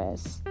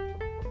progress,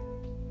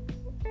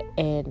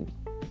 and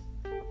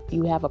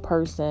you have a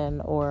person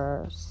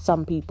or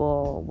some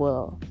people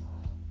will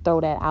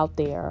throw that out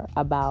there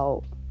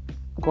about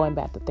going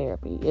back to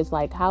therapy. It's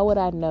like, how would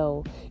I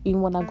know,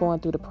 even when I'm going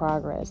through the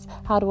progress,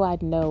 how do I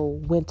know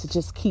when to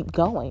just keep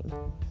going?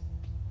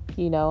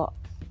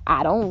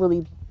 I don't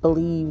really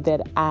believe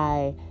that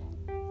I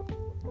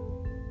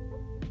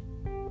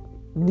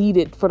need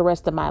it for the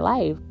rest of my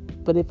life.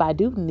 But if I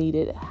do need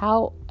it,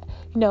 how,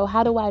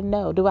 how do I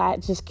know? Do I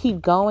just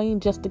keep going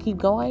just to keep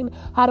going?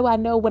 How do I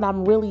know when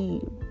I'm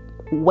really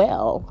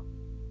well?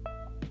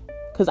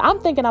 Because I'm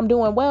thinking I'm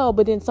doing well,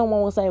 but then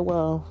someone will say,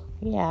 well,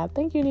 yeah, I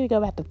think you need to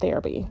go back to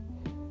therapy.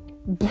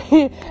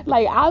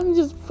 Like, I'm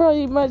just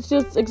pretty much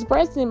just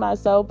expressing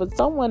myself, but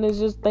someone is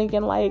just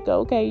thinking like,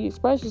 okay, you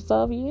express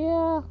yourself.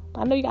 Yeah,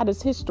 I know you got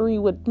this history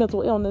with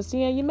mental illness.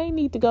 Yeah, you may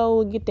need to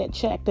go and get that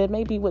checked. And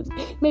maybe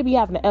you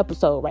having an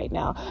episode right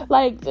now.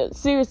 Like,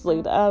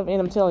 seriously, and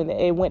I'm telling you,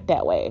 it went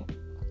that way.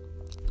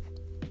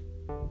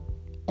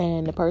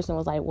 And the person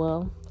was like,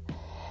 well,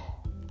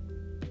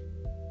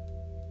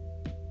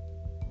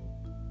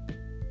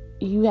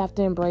 you have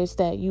to embrace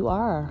that you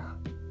are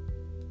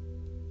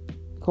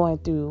going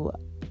through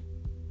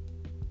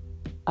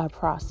a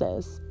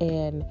process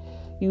and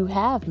you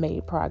have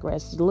made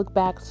progress. Look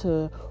back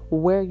to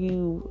where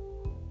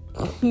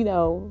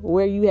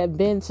where you have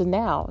been to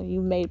now.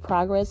 You made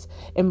progress,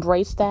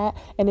 embrace that.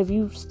 And if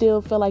you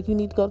still feel like you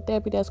need to go to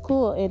therapy, that's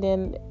cool. And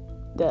then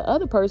the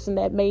other person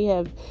that may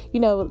have,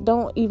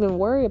 don't even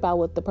worry about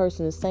what the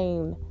person is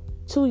saying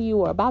to you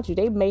or about you.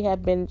 They may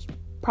have been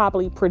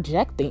probably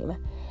projecting,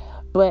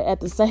 but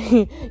at the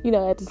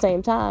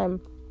same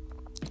time,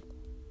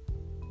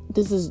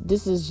 this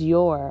is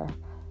your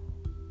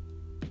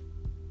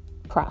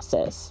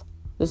process.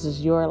 This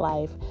is your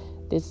life.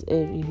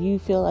 If you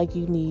feel like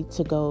you need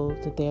to go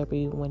to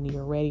therapy when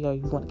you're ready, or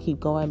you want to keep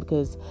going,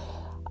 because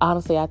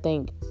honestly, I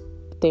think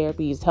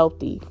therapy is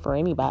healthy for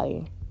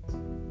anybody.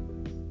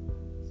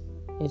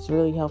 It's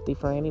really healthy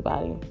for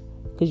anybody,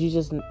 because you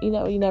just,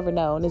 you never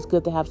know. And it's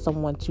good to have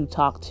someone to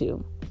talk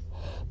to.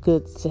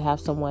 Good to have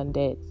someone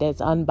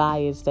that's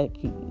unbiased, that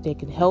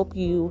can help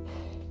you.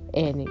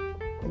 And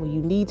when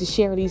you need to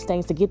share these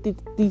things, to get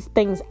these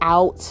things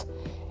out,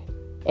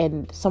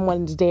 and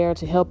someone's there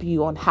to help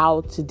you on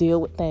how to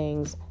deal with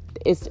things,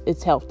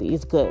 it's healthy,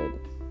 it's good,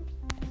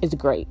 it's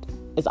great,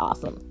 it's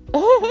awesome.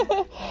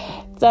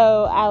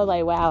 So I was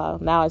like, wow,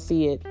 now I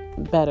see it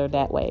better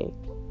that way,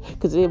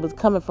 because it was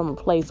coming from a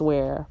place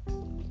where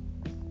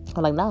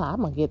I'm like, nah,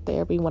 I'm gonna get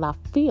therapy when I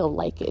feel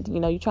like it.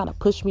 You're trying to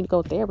push me to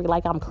go therapy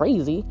like I'm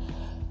crazy.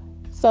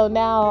 So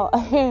now,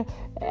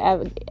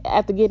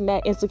 after getting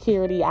that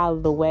insecurity out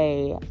of the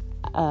way,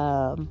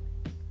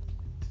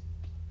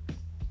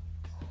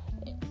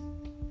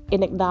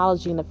 in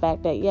acknowledging the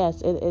fact that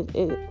yes,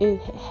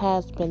 it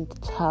has been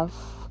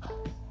tough,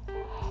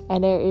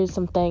 and there is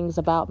some things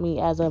about me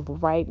as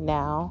of right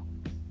now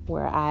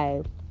where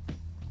I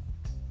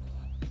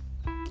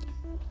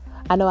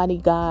know I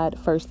need God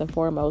first and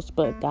foremost,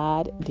 but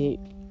God did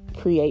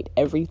create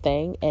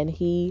everything, and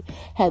He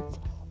has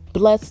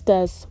blessed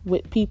us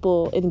with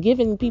people and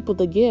given people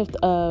the gift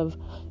of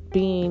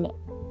being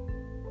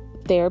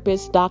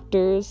therapists,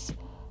 doctors.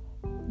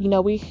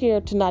 We're here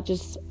to not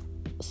just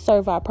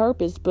serve our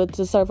purpose, but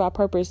to serve our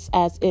purpose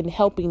as in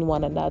helping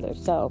one another.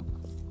 So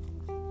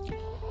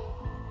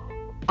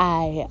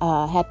I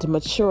had to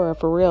mature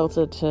for real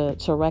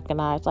to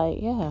recognize,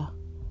 like, yeah,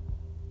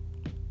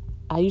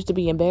 I used to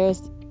be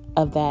embarrassed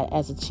of that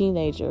as a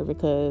teenager,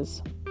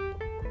 because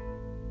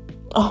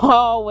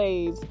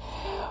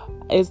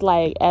it's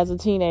like, as a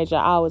teenager,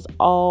 I was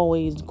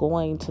always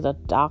going to the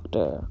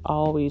doctor,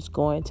 always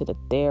going to the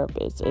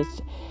therapist.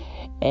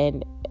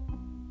 And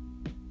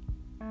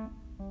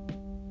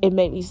it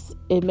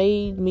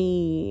made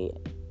me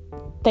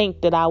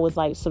think that I was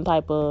like some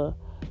type of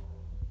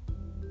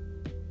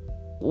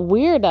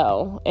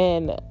weirdo.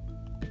 And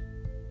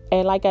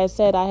like I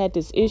said, I had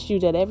this issue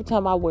that every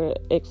time I would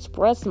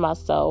express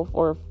myself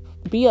or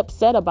be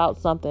upset about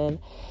something,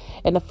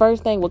 and the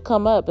first thing would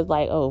come up is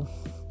like, oh,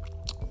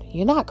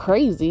 you're not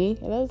crazy.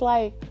 And it's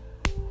like,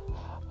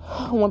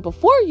 when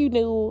before you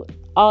knew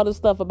all the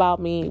stuff about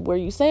me, were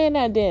you saying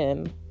that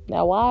then?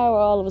 Now, why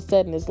all of a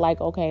sudden it's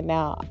like, okay,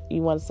 now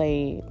you want to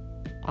say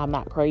I'm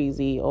not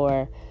crazy,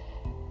 or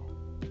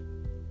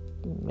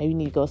maybe you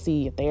need to go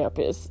see your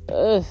therapist.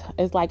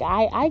 It's like,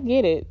 I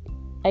get it,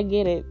 but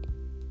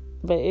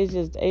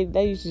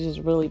that used to just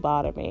really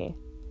bother me.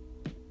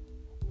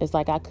 It's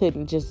like I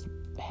couldn't just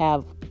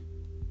have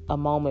a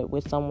moment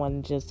with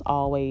someone just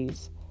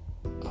always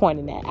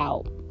pointing that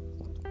out.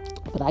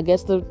 But I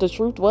guess the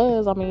truth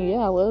was, I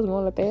was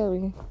going to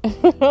therapy.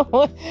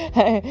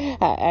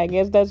 I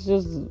guess that's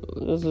just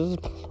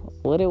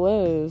what it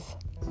was.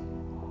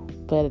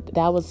 But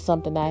that was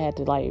something I had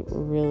to like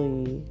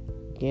really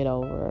get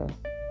over.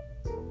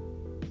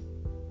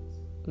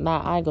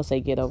 Not, I ain't gonna say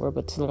get over,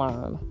 but to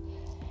learn.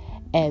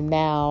 And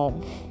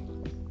now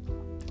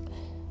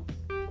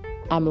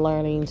I'm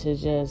learning to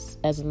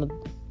just,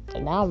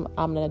 now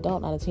I'm an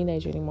adult, not a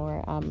teenager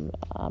anymore. I'm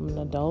an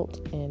adult,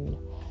 and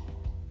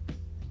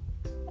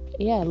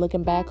yeah,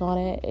 looking back on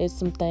it, it's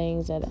some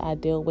things that I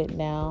deal with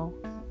now.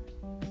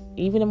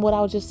 Even in what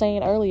I was just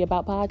saying earlier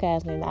about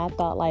podcasting, I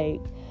thought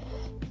like,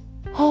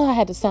 I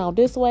had to sound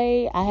this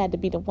way. I had to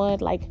be the one,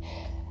 like,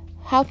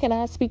 how can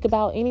I speak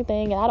about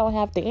anything and I don't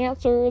have the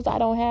answers? I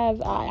don't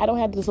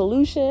have the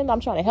solution. I'm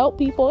trying to help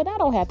people and I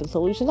don't have the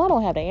solutions. I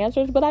don't have the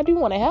answers, but I do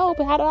want to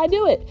help. How do I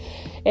do it?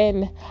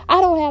 And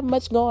I don't have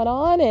much going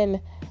on,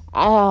 and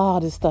all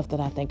this stuff that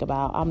I think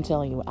about. I'm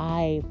telling you,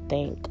 I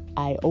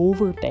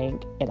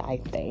overthink, and I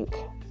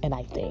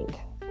think.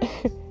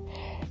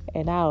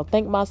 And I'll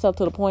think myself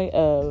to the point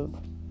of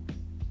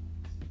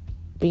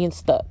being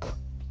stuck.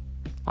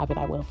 I'll be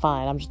like, well,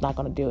 fine, I'm just not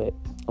going to do it.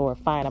 Or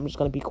fine, I'm just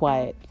going to be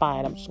quiet.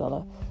 Fine, I'm just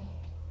going to,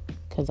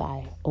 because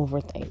I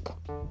overthink.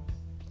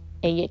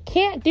 And you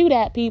can't do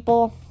that,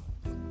 people.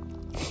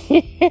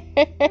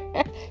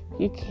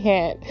 You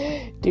can't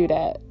do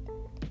that.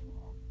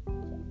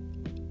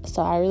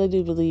 So I really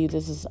do believe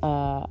this is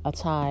a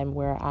time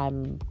where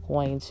I'm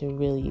going to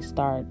really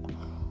start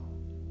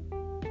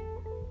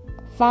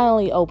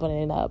finally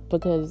opening up,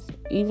 because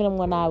even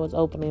when I was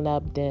opening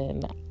up,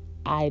 then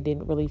I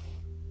didn't really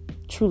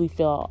truly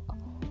feel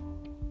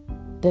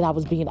that I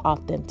was being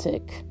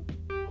authentic.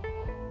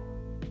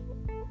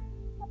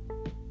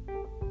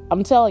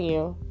 I'm telling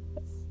you,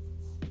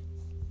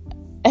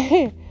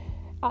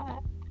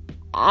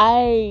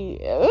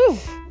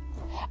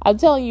 I'm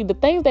telling you, the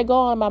things that go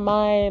on in my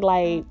mind,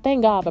 like,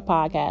 thank God for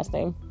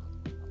podcasting,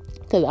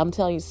 because I'm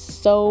telling you,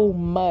 so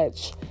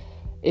much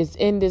is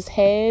in this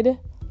head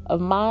of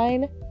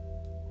mine,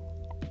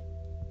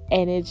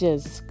 and it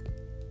just,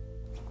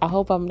 I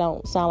hope I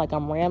don't sound like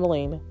I'm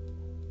rambling,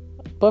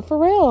 but for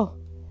real,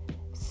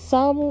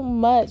 so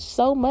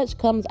much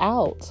comes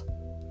out,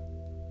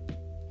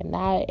 and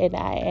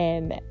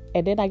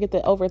then I get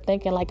to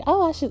overthinking, like,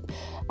 oh,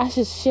 I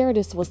should share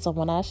this with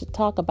someone, I should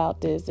talk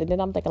about this, and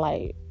then I'm thinking,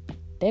 like,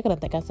 they're gonna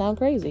think I sound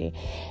crazy,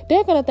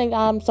 they're gonna think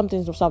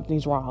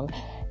something's wrong,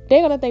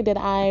 they're gonna think that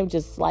I'm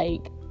just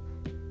like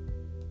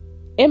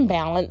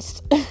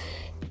imbalanced.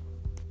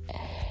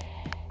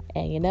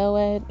 And you know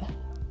what?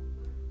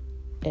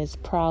 It's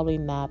probably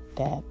not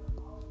that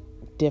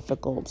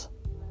difficult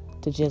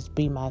to just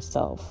be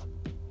myself.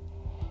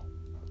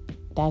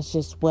 That's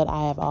just what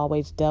I have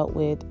always dealt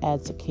with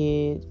as a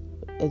kid,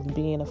 is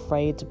being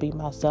afraid to be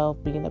myself,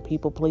 being a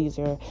people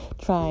pleaser,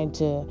 trying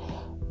to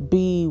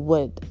be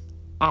what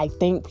I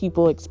think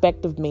people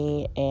expect of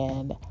me,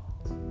 and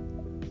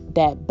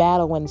that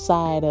battle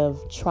inside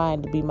of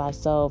trying to be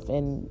myself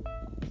and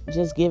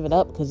just giving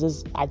up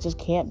because I just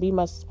can't be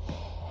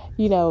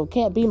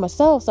can't be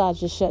myself, so I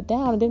just shut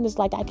down. And then it's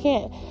like I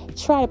can't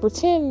try to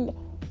pretend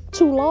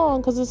too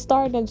long because it's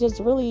starting to just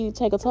really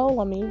take a toll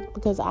on me,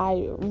 because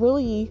I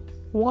really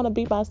want to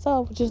be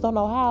myself, just don't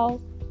know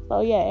how.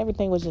 So yeah,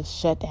 everything was just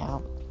shut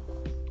down,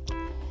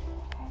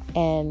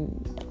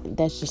 and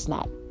that's just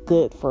not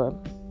good for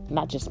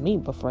not just me,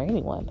 but for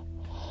anyone.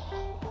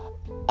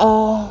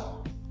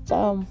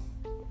 So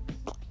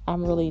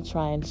I'm really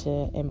trying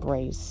to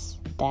embrace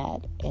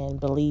that and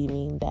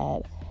believing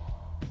that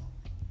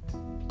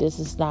this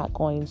is not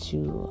going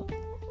to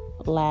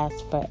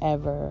last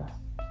forever.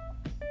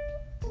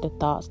 The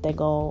thoughts that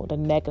go, the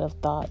negative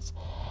thoughts.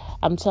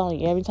 I'm telling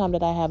you, every time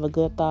that I have a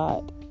good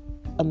thought,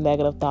 a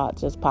negative thought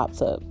just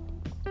pops up.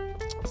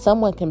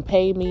 Someone can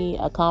pay me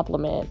a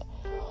compliment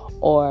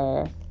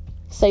or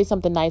say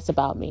something nice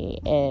about me,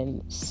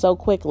 and so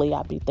quickly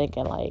I'll be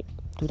thinking, like,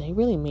 do they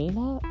really mean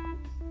that?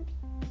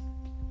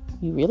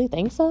 You really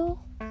think so?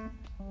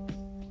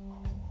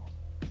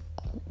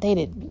 They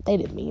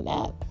didn't mean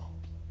that.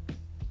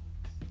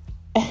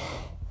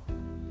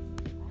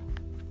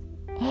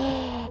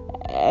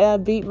 And I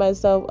beat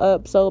myself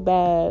up so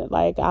bad.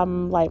 Like,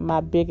 I'm like my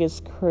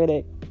biggest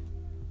critic.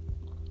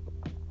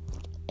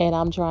 And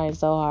I'm trying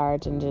so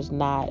hard to just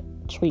not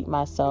treat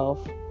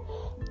myself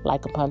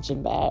like a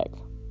punching bag.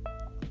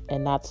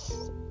 And that's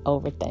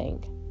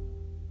overthink.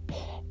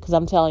 Because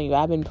I'm telling you,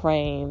 I've been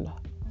praying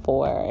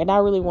for, and I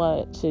really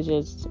want to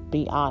just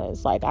be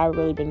honest. Like, I've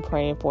really been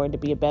praying for it to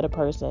be a better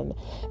person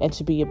and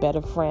to be a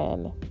better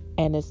friend.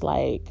 And it's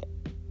like,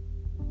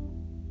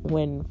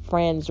 when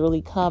friends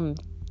really come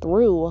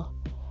through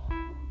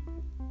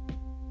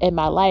in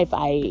my life,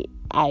 I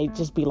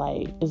just be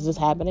like, is this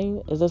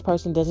happening? Does this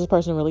person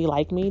really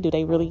like me?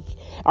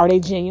 Are they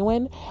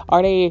genuine?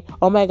 Are they,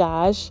 oh my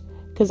gosh,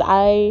 because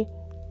I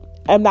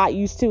am not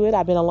used to it.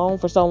 I've been alone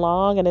for so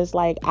long, and it's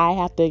like, I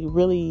have to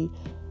really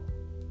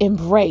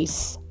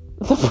embrace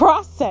the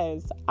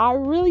process. I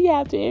really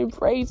have to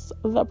embrace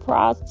the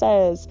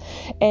process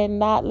and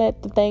not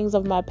let the things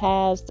of my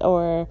past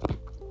or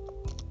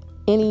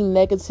any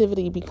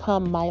negativity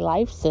become my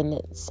life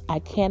sentence. I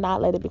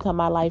cannot let it become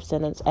my life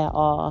sentence at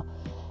all.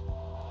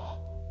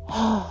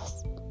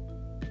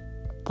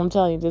 I'm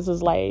telling you, this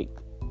is like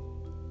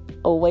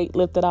a weight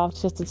lifted off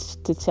just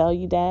to tell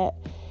you that,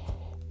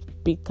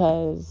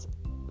 because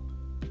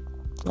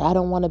I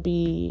don't want to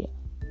be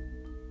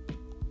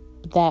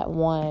that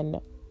one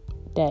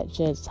that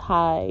just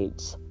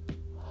hides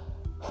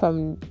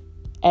from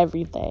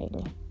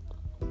everything.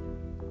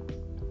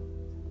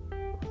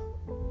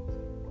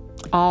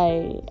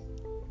 I'm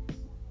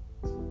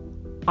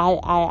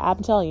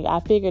telling you,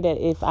 I figured that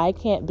if I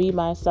can't be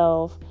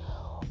myself,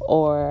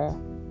 or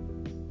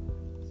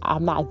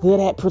I'm not good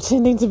at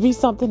pretending to be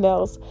something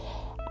else,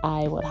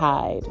 I would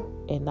hide.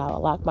 and I would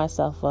lock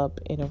myself up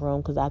in a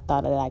room because I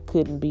thought that I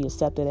couldn't be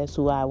accepted as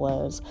who I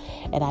was,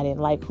 and I didn't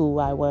like who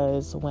I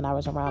was when I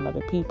was around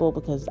other people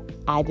because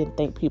I didn't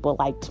think people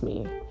liked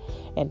me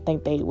and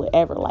think they would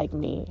ever like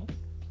me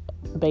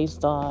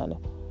based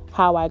on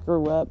how I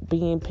grew up,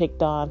 being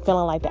picked on,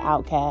 feeling like the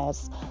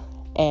outcast,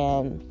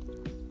 and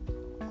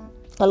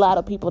a lot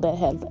of people that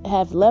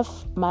have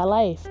left my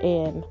life.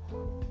 And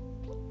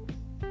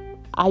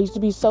I used to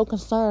be so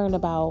concerned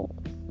about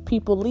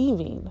people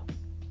leaving.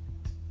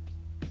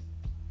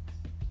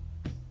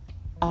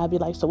 I'd be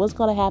like, so what's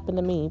going to happen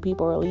to me?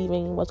 People are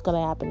leaving. What's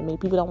going to happen to me?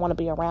 People don't want to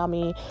be around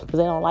me because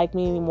they don't like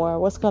me anymore.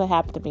 What's going to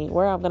happen to me?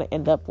 Where I'm going to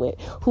end up with?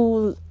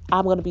 Who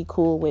I'm going to be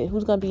cool with?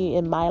 Who's going to be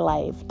in my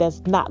life that's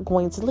not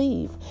going to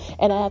leave?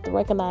 And I have to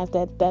recognize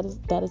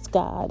that is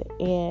God,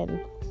 and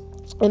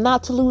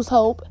not to lose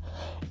hope,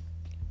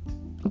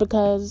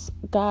 because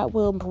God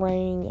will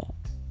bring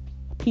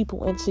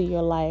people into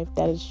your life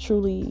that is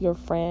truly your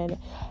friend,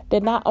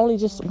 that not only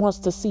just wants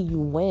to see you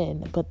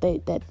win, but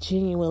that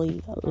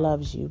genuinely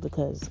loves you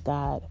because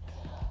God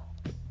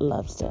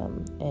loves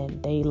them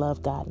and they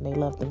love God and they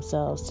love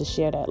themselves, to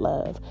share that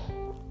love.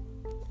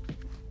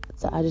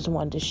 So I just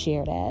wanted to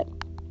share that,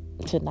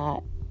 to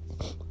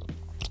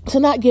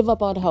not give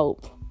up on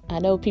hope. I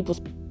know people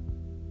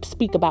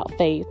speak about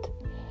faith,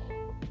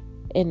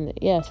 and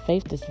yes,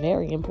 faith is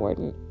very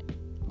important,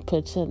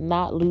 but to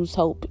not lose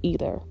hope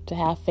either, to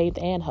have faith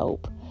and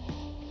hope.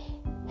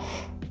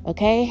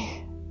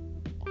 Okay?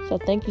 So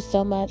thank you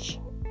so much.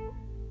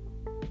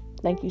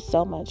 Thank you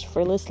so much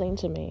for listening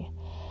to me.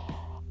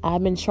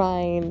 I've been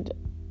trying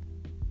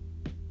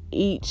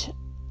each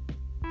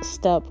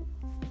step,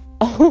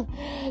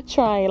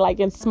 trying like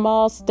in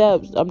small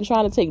steps. I'm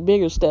trying to take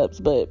bigger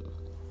steps, but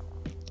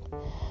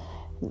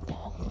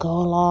go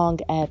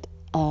along at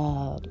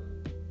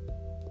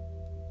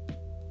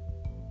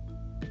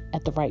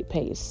the right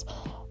pace.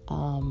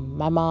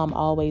 My mom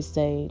always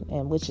say,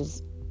 and which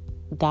is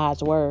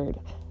God's word,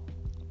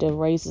 the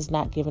race is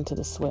not given to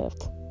the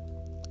swift.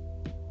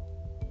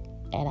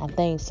 And I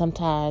think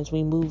sometimes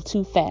we move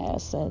too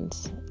fast, and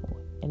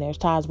there's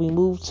times we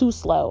move too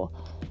slow.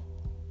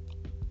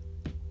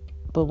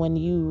 But when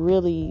you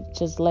really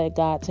just let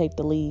God take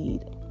the lead,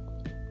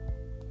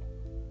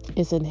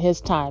 it's in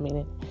His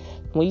timing.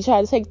 When you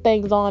try to take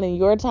things on in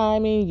your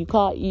timing,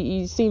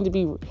 you seem to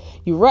be,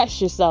 you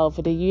rush yourself,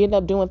 and then you end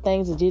up doing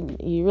things that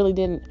you really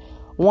didn't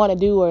want to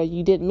do, or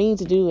you didn't mean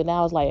to do. And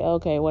now it's like,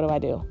 okay, what do I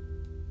do?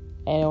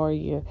 Or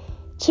you're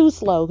too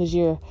slow because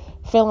you're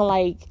feeling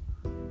like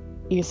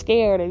you're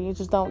scared and you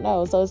just don't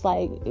know. So it's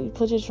like,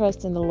 put your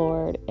trust in the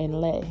Lord and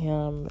let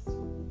Him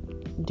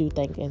do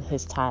things in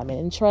His timing,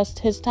 and trust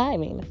His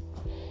timing.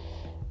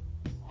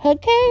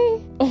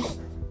 Okay.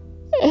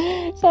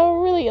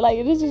 So really,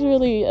 like, this is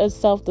really a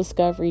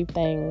self-discovery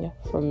thing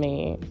for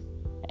me,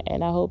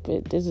 and I hope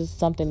this is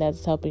something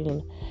that's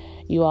helping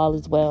you all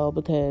as well,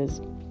 because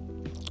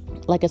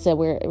like I said,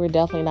 we're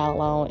definitely not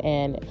alone,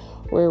 and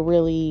we're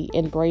really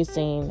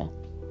embracing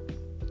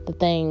the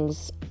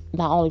things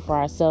not only for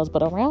ourselves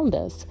but around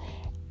us.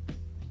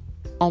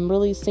 I'm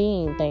really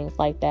seeing things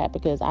like that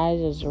because I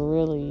just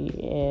really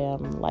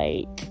am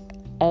like,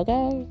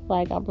 okay,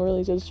 like I'm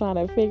really just trying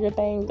to figure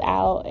things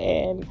out,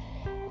 and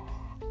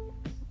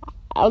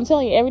I'm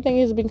telling you, everything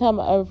has become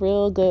a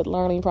real good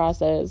learning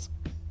process,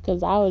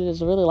 because I was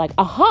just really like,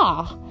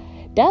 aha,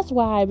 that's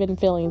why I've been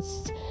feeling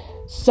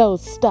so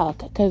stuck,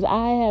 because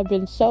I have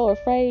been so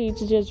afraid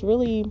to just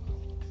really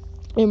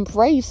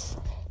embrace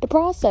the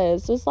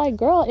process. It's like,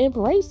 girl,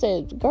 embrace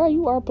it. Girl,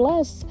 you are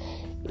blessed.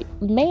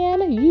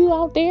 Man, you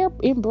out there,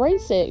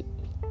 embrace it.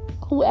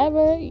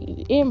 Whoever,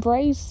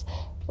 embrace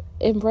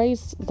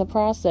the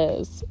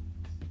process.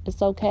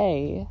 It's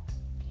okay.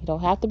 You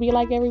don't have to be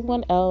like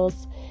everyone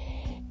else.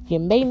 You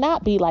may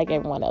not be like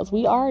everyone else.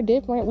 We are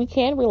different. We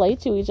can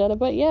relate to each other,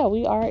 but yeah,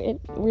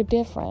 we're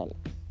different.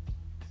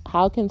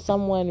 How can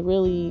someone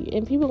really,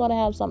 and people are going to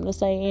have something to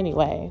say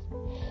anyway,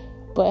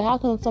 but how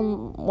can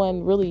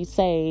someone really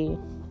say,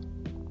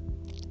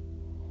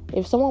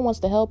 if someone wants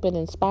to help and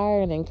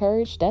inspire and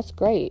encourage, that's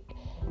great,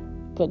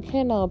 but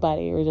can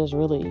nobody just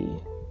really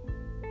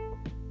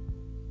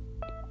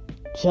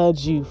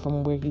judge you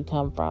from where you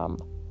come from?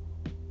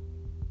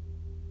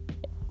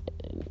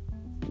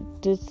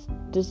 This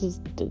is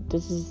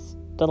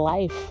the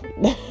life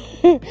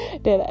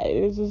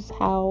this is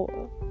how,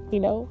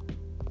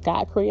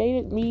 God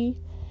created me.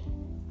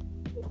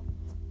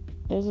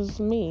 This is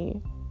me.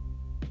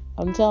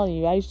 I'm telling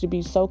you, I used to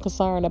be so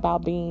concerned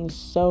about being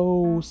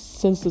so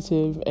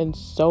sensitive and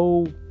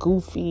so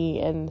goofy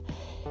and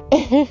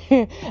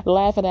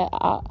laughing at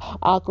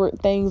awkward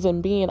things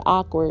and being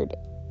awkward.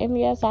 And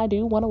yes, I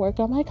do want to work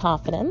on my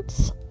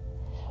confidence,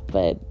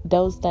 but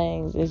those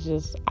things is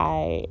just,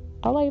 I'm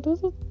like,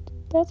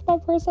 that's my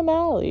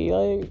personality.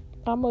 Like,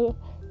 I'm a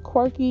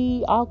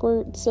quirky,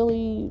 awkward,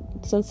 silly,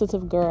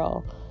 sensitive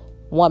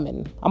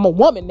woman. I'm a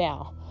woman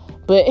now,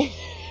 but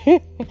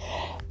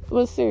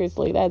but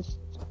seriously,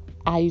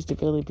 I used to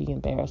really be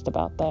embarrassed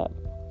about that.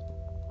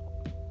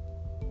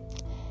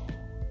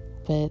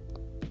 But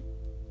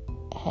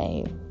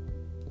hey,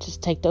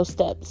 just take those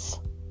steps.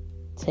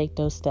 Take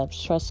those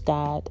steps. Trust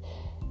God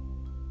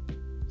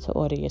to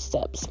order your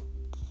steps.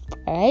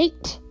 All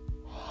right?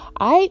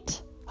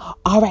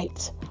 All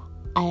right.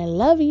 I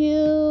love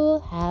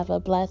you. Have a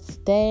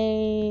blessed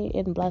day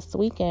and blessed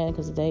weekend,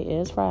 because today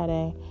is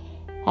Friday.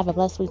 Have a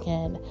blessed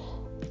weekend.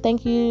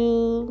 Thank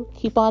you.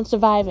 Keep on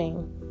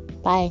surviving.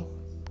 Bye.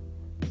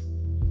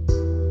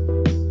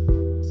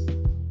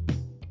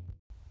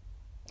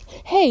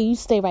 Hey, you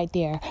stay right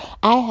there.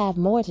 I have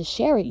more to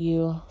share with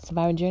you.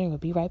 Surviving Journey will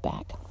be right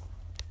back.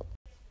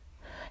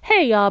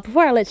 Hey, y'all.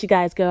 Before I let you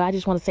guys go, I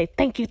just want to say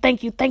thank you.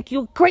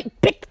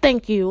 Great big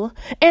thank you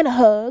and a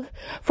hug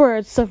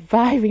for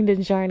surviving the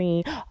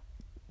journey.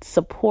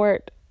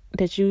 Support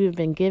that you have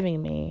been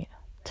giving me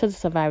to the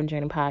Surviving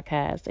Journey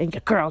podcast and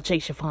your girl, Jay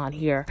Chiffon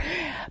here.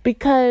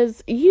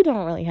 Because you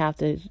don't really have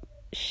to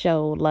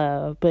show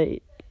love, but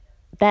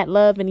that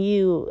love in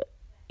you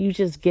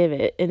just give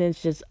it, and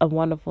it's just a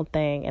wonderful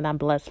thing, and I'm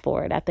blessed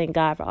for it. I thank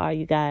God for all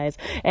you guys,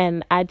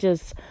 and I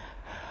just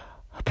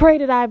pray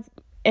that I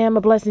am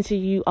a blessing to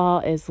you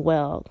all as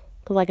well,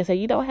 because like I said,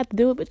 you don't have to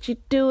do it, but you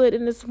do it,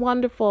 and it's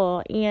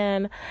wonderful.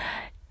 And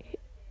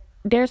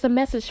there's a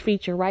message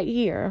feature right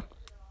here,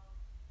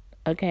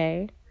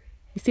 okay?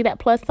 You see that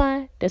plus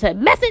sign? There's a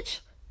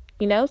message,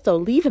 so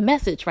leave a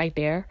message right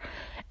there,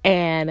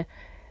 and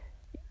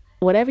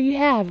whatever you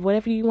have,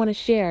 whatever you want to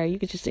share, you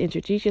can just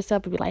introduce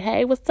yourself and be like,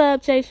 hey, what's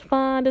up, Jay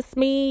Chiffon? It's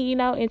me,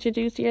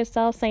 introduce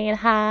yourself, saying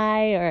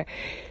hi, or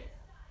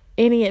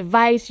any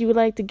advice you would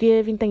like to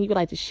give, anything you would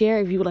like to share,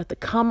 if you would like to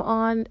come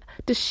on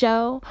the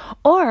show,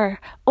 or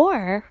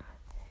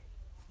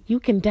you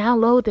can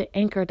download the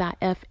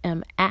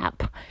Anchor.fm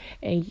app,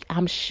 and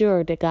I'm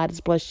sure that God has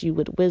blessed you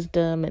with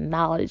wisdom and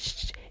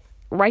knowledge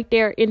right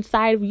there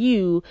inside of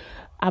you.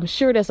 I'm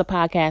sure there's a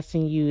podcast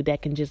in you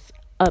that can just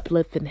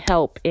uplift and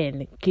help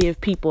and give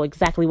people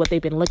exactly what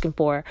they've been looking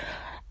for.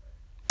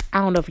 I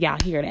don't know if y'all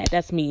hear that.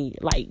 That's me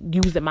like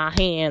using my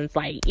hands,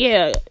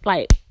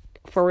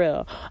 for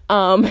real.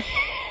 I'm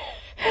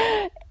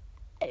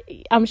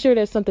sure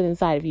there's something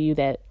inside of you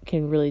that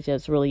can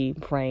really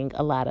bring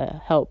a lot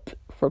of help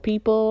for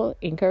people,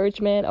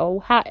 encouragement,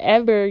 or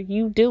however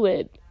you do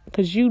it,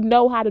 because you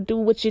know how to do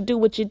what you do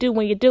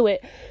when you do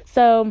it.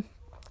 So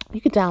you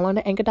can download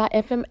the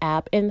Anchor.fm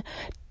app, and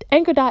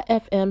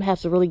Anchor.fm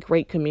has a really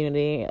great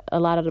community. A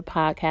lot of the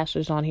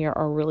podcasters on here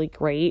are really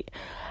great.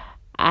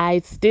 I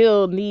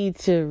still need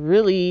to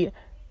really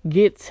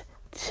get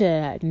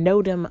to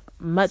know them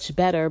much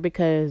better,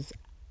 because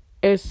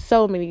there's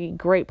so many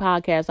great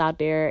podcasts out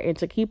there, and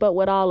to keep up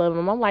with all of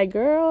them, I'm like,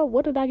 girl,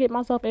 what did I get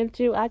myself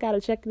into? I got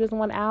to check this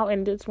one out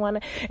and this one.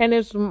 And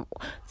there's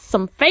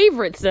some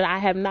favorites that I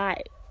have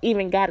not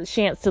even got a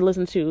chance to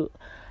listen to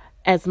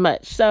as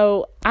much.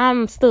 So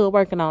I'm still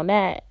working on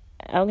that.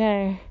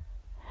 Okay.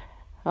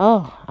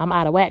 Oh, I'm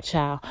out of whack,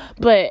 child.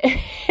 But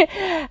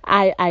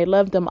I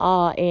love them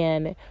all.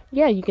 And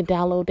yeah, you can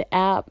download the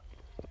app.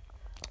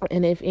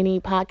 And if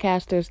any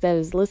podcasters that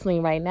is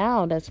listening right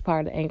now that's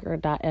part of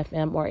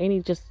Anchor.fm, or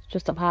any just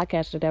a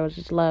podcaster that would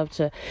just love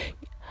to,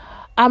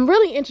 I'm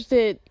really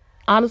interested,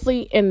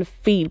 honestly, in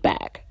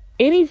feedback.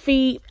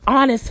 Any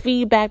honest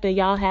feedback that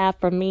y'all have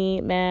for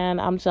me,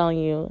 man, I'm telling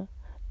you,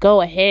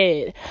 go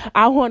ahead.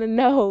 I want to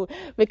know,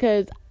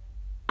 because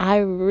I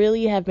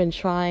really have been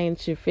trying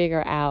to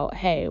figure out,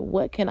 hey,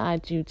 what can I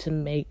do to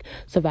make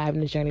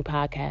Surviving the Journey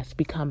podcast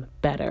become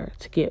better?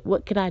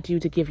 What can I do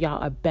to give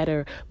y'all a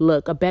better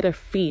look, a better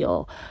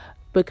feel?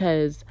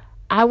 Because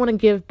I want to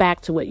give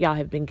back to what y'all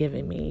have been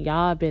giving me.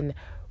 Y'all have been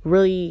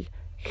really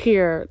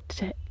here.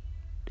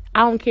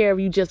 I don't care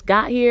if you just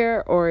got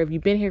here or if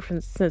you've been here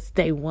since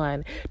day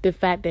one. The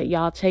fact that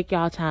y'all take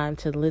y'all time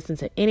to listen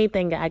to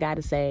anything that I got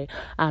to say,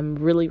 I'm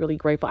really, really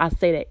grateful. I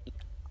say that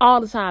all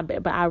the time,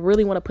 but I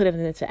really want to put it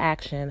into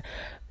action,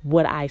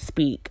 what I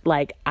speak.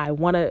 Like, I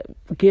want to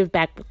give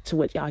back to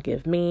what y'all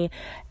give me.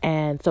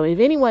 And so if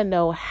anyone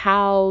know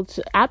how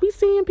to, I be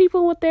seeing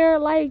people with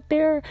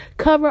their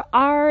cover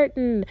art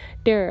and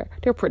their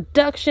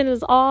production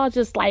is all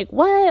just like,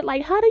 what?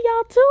 Like, how do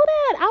y'all do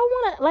that? I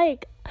want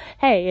to,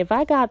 hey, if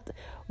I got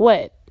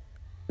what,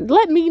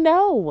 let me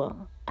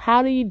know.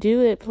 How do you do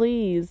it,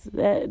 please?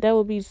 That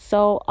would be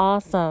so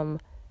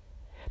awesome.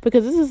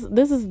 Because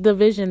this is the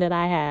vision that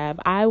I have.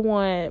 I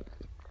want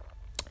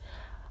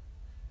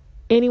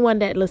anyone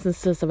that listens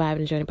to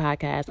Surviving the Journey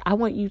podcast, I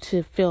want you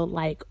to feel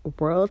like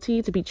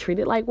royalty, to be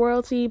treated like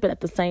royalty, but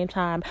at the same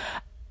time,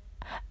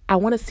 I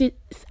want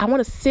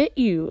to sit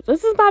you.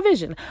 This is my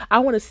vision. I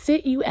want to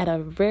sit you at a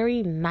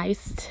very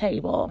nice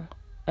table,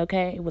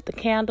 okay, with the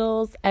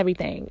candles,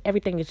 everything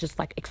is just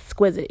like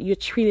exquisite. You're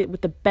treated with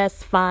the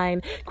best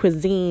fine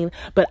cuisine,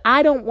 but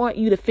I don't want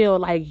you to feel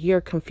like you're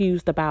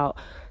confused about,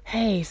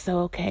 hey,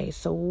 so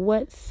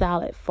what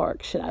salad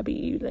fork should I be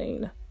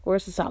using?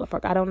 Where's the salad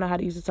fork? I don't know how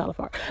to use a salad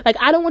fork. Like,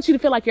 I don't want you to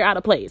feel like you're out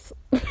of place,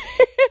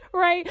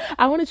 right?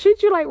 I want to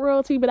treat you like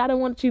royalty, but I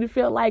don't want you to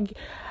feel like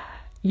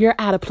you're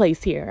out of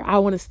place here. I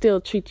want to still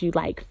treat you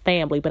like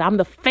family, but I'm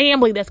the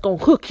family that's going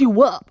to hook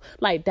you up.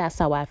 Like, that's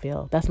how I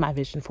feel. That's my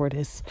vision for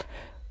this.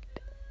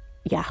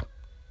 Yeah.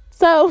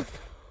 So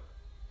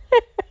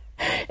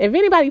If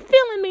anybody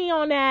feeling me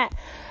on that,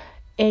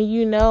 and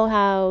you know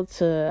how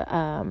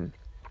to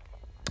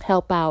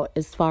help out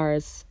as far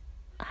as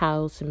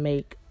how to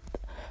make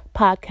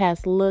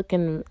podcasts look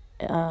and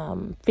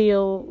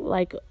feel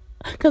like,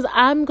 because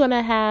I'm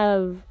gonna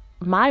have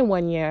my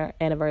 1 year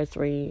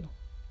anniversary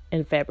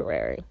in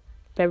February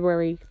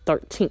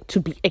 13th to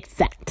be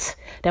exact.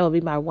 That will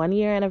be my 1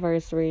 year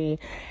anniversary,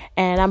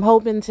 and I'm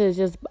hoping to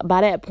just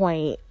by that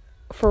point,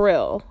 for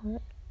real,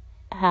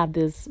 have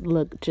this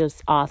look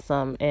just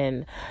awesome.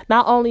 And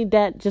not only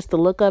that, just the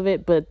look of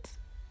it, but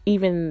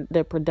even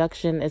the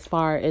production as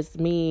far as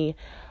me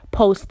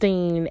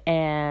posting.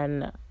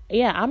 And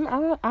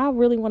yeah, I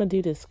really want to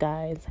do this,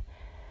 guys.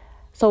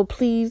 So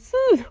please,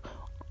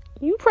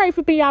 you pray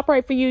for me, I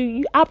pray for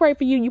you. I pray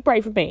for you, you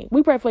pray for me.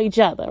 We pray for each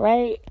other,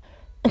 right?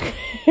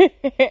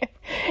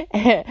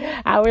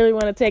 I really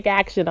want to take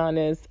action on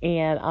this,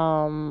 and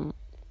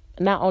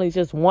not only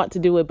just want to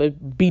do it,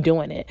 but be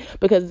doing it.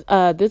 Because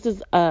this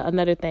is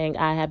another thing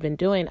I have been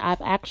doing.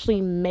 I've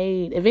actually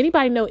made, if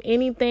anybody know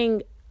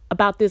anything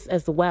about this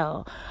as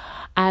well,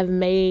 I've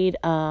made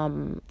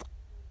a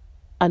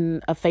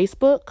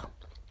Facebook.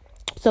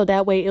 So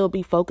that way it'll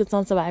be focused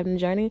on Surviving the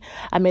Journey.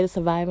 I made a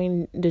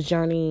Surviving the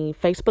Journey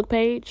Facebook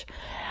page.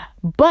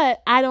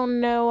 But I don't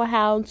know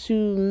how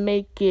to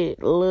make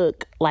it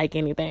look like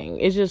anything.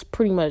 It's just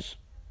pretty much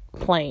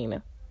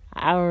plain.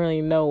 I don't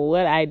really know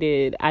what I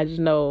did. I just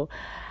know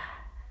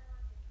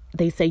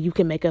they say you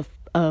can make a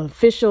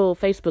official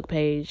Facebook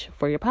page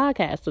for your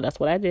podcast. So that's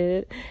what I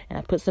did. And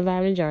I put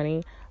Surviving the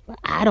Journey. But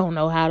I don't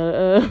know how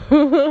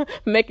to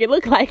make it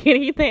look like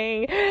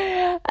anything.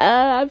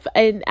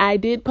 And I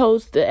did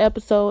post the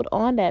episode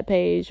on that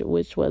page,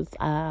 which was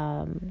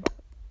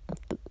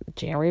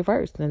January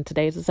 1st. And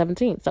today's the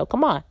 17th. So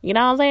come on. You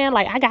know what I'm saying?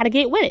 Like, I got to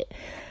get with it.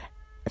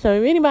 So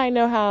if anybody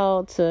know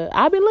how to,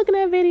 I've been looking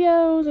at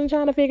videos and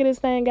trying to figure this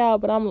thing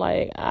out, but I'm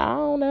like, I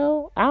don't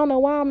know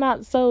why I'm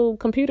not so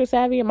computer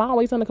savvy. I'm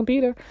always on the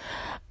computer.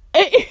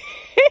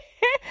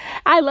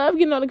 I love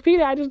getting on the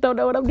computer. I just don't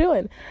know what I'm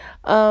doing.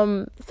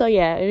 So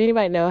yeah, if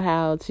anybody know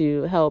how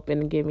to help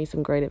and give me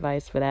some great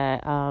advice for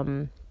that,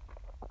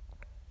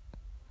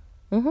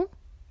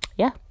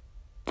 yeah.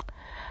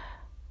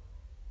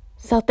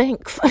 So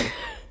thanks.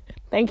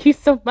 Thank you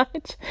so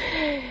much.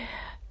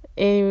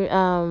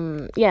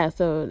 And, yeah,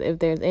 so if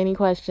there's any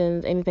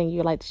questions, anything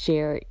you'd like to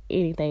share,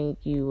 anything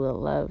you would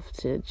love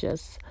to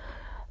just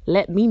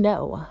let me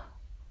know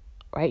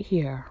right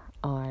here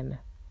on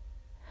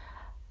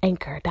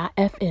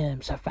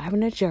Anchor.fm, Surviving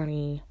the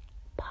Journey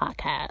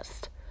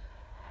podcast.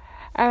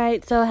 All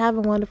right, so have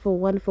a wonderful,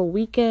 wonderful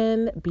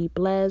weekend. Be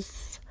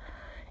blessed.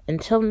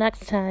 Until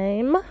next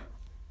time.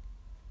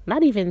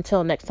 Not even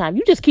until next time.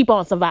 You just keep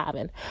on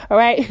surviving. All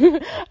right? All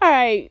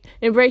right.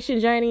 Embrace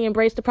your journey.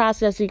 Embrace the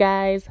process, you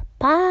guys.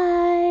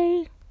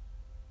 Bye.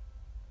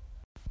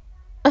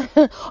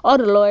 Oh,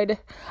 the Lord.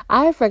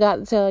 I forgot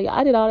to tell you.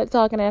 I did all that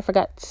talking and I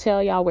forgot to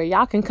tell y'all where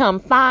y'all can come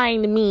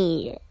find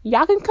me.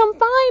 Y'all can come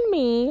find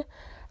me.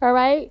 All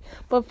right?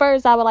 But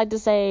first, I would like to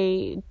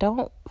say,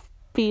 don't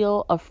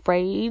feel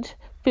afraid.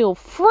 Feel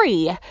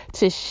free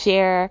to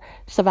share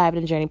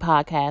Surviving the Journey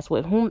podcast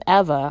with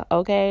whomever,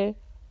 okay?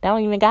 They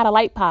don't even got a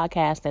like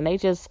podcast, and you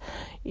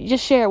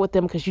just share it with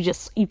them because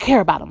you care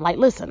about them. Like,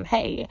 listen,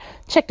 hey,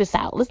 check this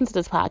out. Listen to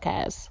this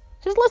podcast.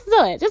 Just listen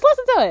to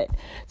it.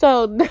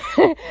 So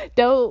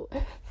don't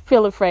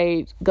feel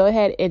afraid. Go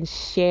ahead and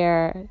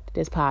share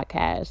this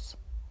podcast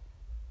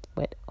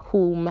with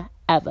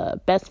whomever.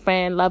 Best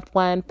friend, loved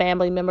one,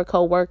 family member,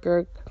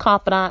 co-worker,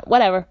 confidant,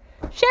 whatever.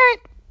 Share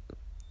it.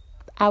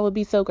 I would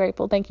be so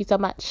grateful. Thank you so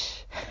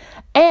much.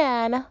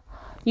 And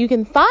you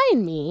can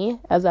find me,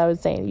 as I was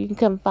saying, you can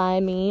come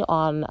find me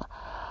on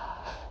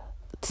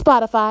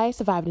Spotify,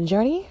 Surviving the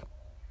Journey,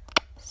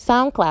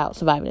 SoundCloud,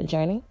 Surviving the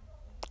Journey,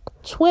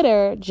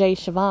 Twitter,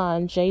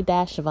 J-Chavonne,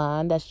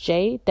 J-Chavonne, that's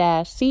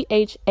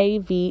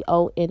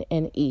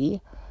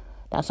J-Chavonne.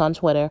 That's on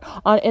Twitter.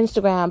 On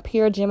Instagram,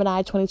 Pure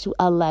Gemini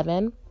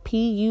 2211,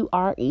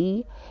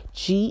 Puregemini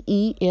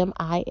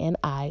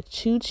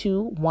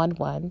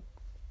 2211.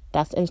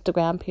 That's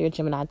Instagram, Pure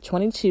Gemini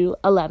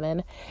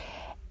 2211.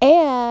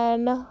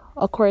 And,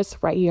 of course,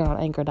 right here on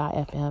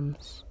Anchor.fm,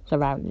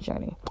 Surviving the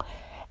Journey.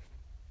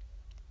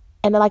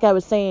 And like I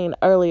was saying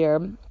earlier,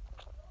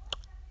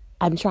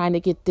 I'm trying to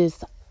get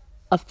this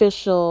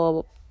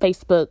official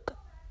Facebook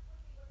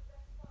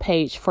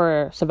page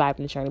for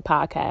Surviving the Journey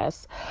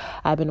podcast.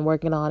 I've been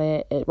working on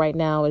it. Right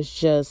now it's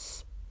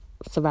just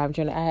Surviving the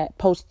Journey. I had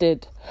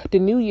posted the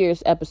New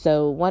Year's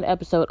episode, one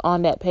episode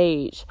on that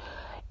page.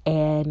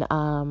 And,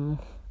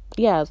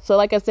 yeah, so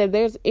like I said,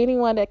 there's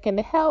anyone that can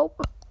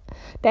help,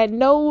 that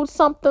knows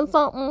something,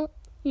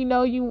 you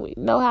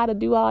know how to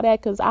do all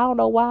that, because I don't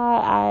know why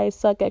I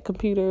suck at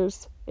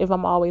computers if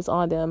I'm always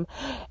on them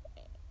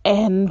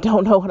and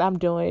don't know what I'm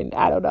doing.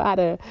 I don't know how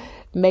to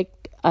make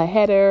a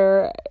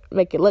header,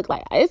 make it look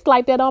like, it's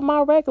like that on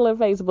my regular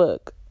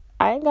Facebook.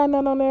 I ain't got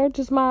nothing on there,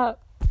 just my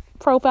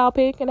profile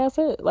pic, and that's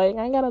it. Like,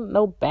 I ain't got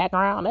no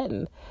background,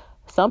 nothing.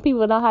 Some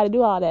people know how to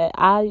do all that.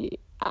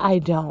 I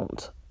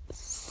don't.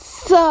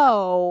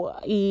 So,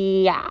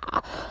 yeah.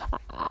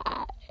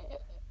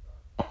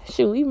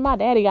 Shoot, even my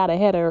daddy got a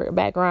header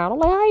background. I'm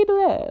like, how you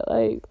do that?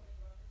 Like,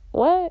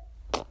 what?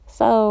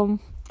 So,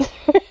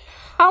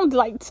 I'm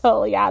like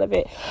totally out of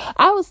it.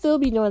 I will still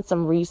be doing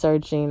some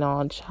researching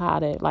on how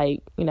to,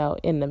 like,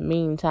 in the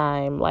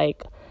meantime,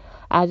 like,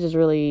 I just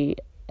really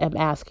am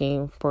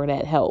asking for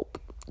that help,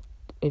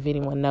 if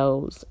anyone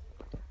knows.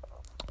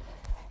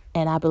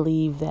 And I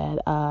believe that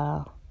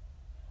I'll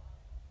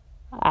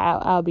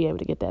be able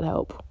to get that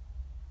help.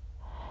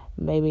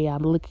 Maybe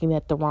I'm looking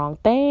at the wrong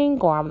thing,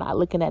 or I'm not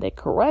looking at it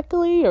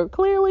correctly or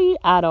clearly.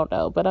 I don't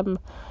know, but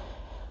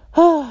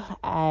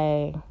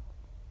I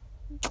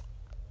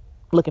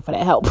looking for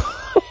that help.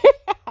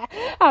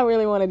 I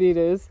really want to do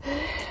this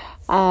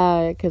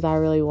because I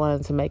really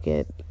wanted to make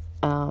it,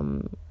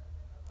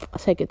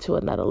 take it to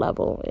another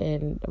level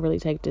and really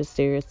take this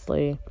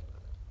seriously.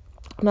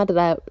 Not that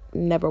I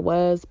never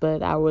was,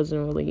 but I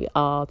wasn't really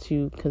all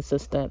too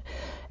consistent.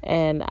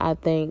 And I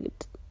think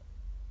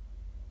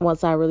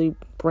once I really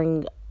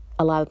bring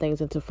a lot of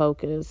things into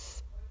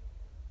focus,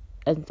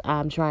 as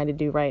I'm trying to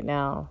do right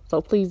now.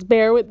 So please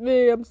bear with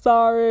me. I'm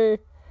sorry.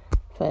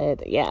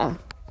 But yeah.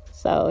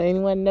 So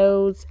anyone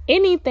knows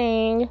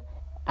anything,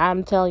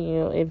 I'm telling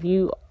you, if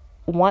you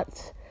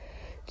want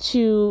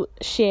to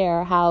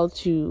share how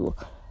to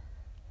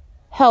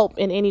help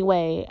in any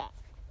way,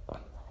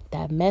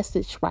 that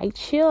message right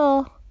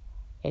here,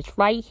 it's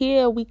right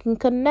here. We can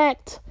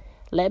connect.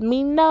 Let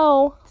me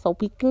know so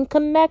we can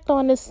connect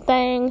on this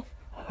thing.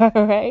 All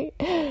right.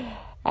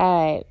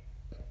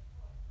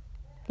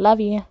 Love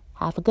you.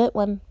 Have a good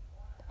one.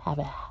 Have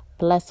a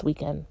blessed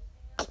weekend.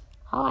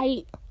 All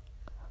right.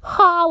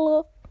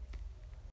 Holla.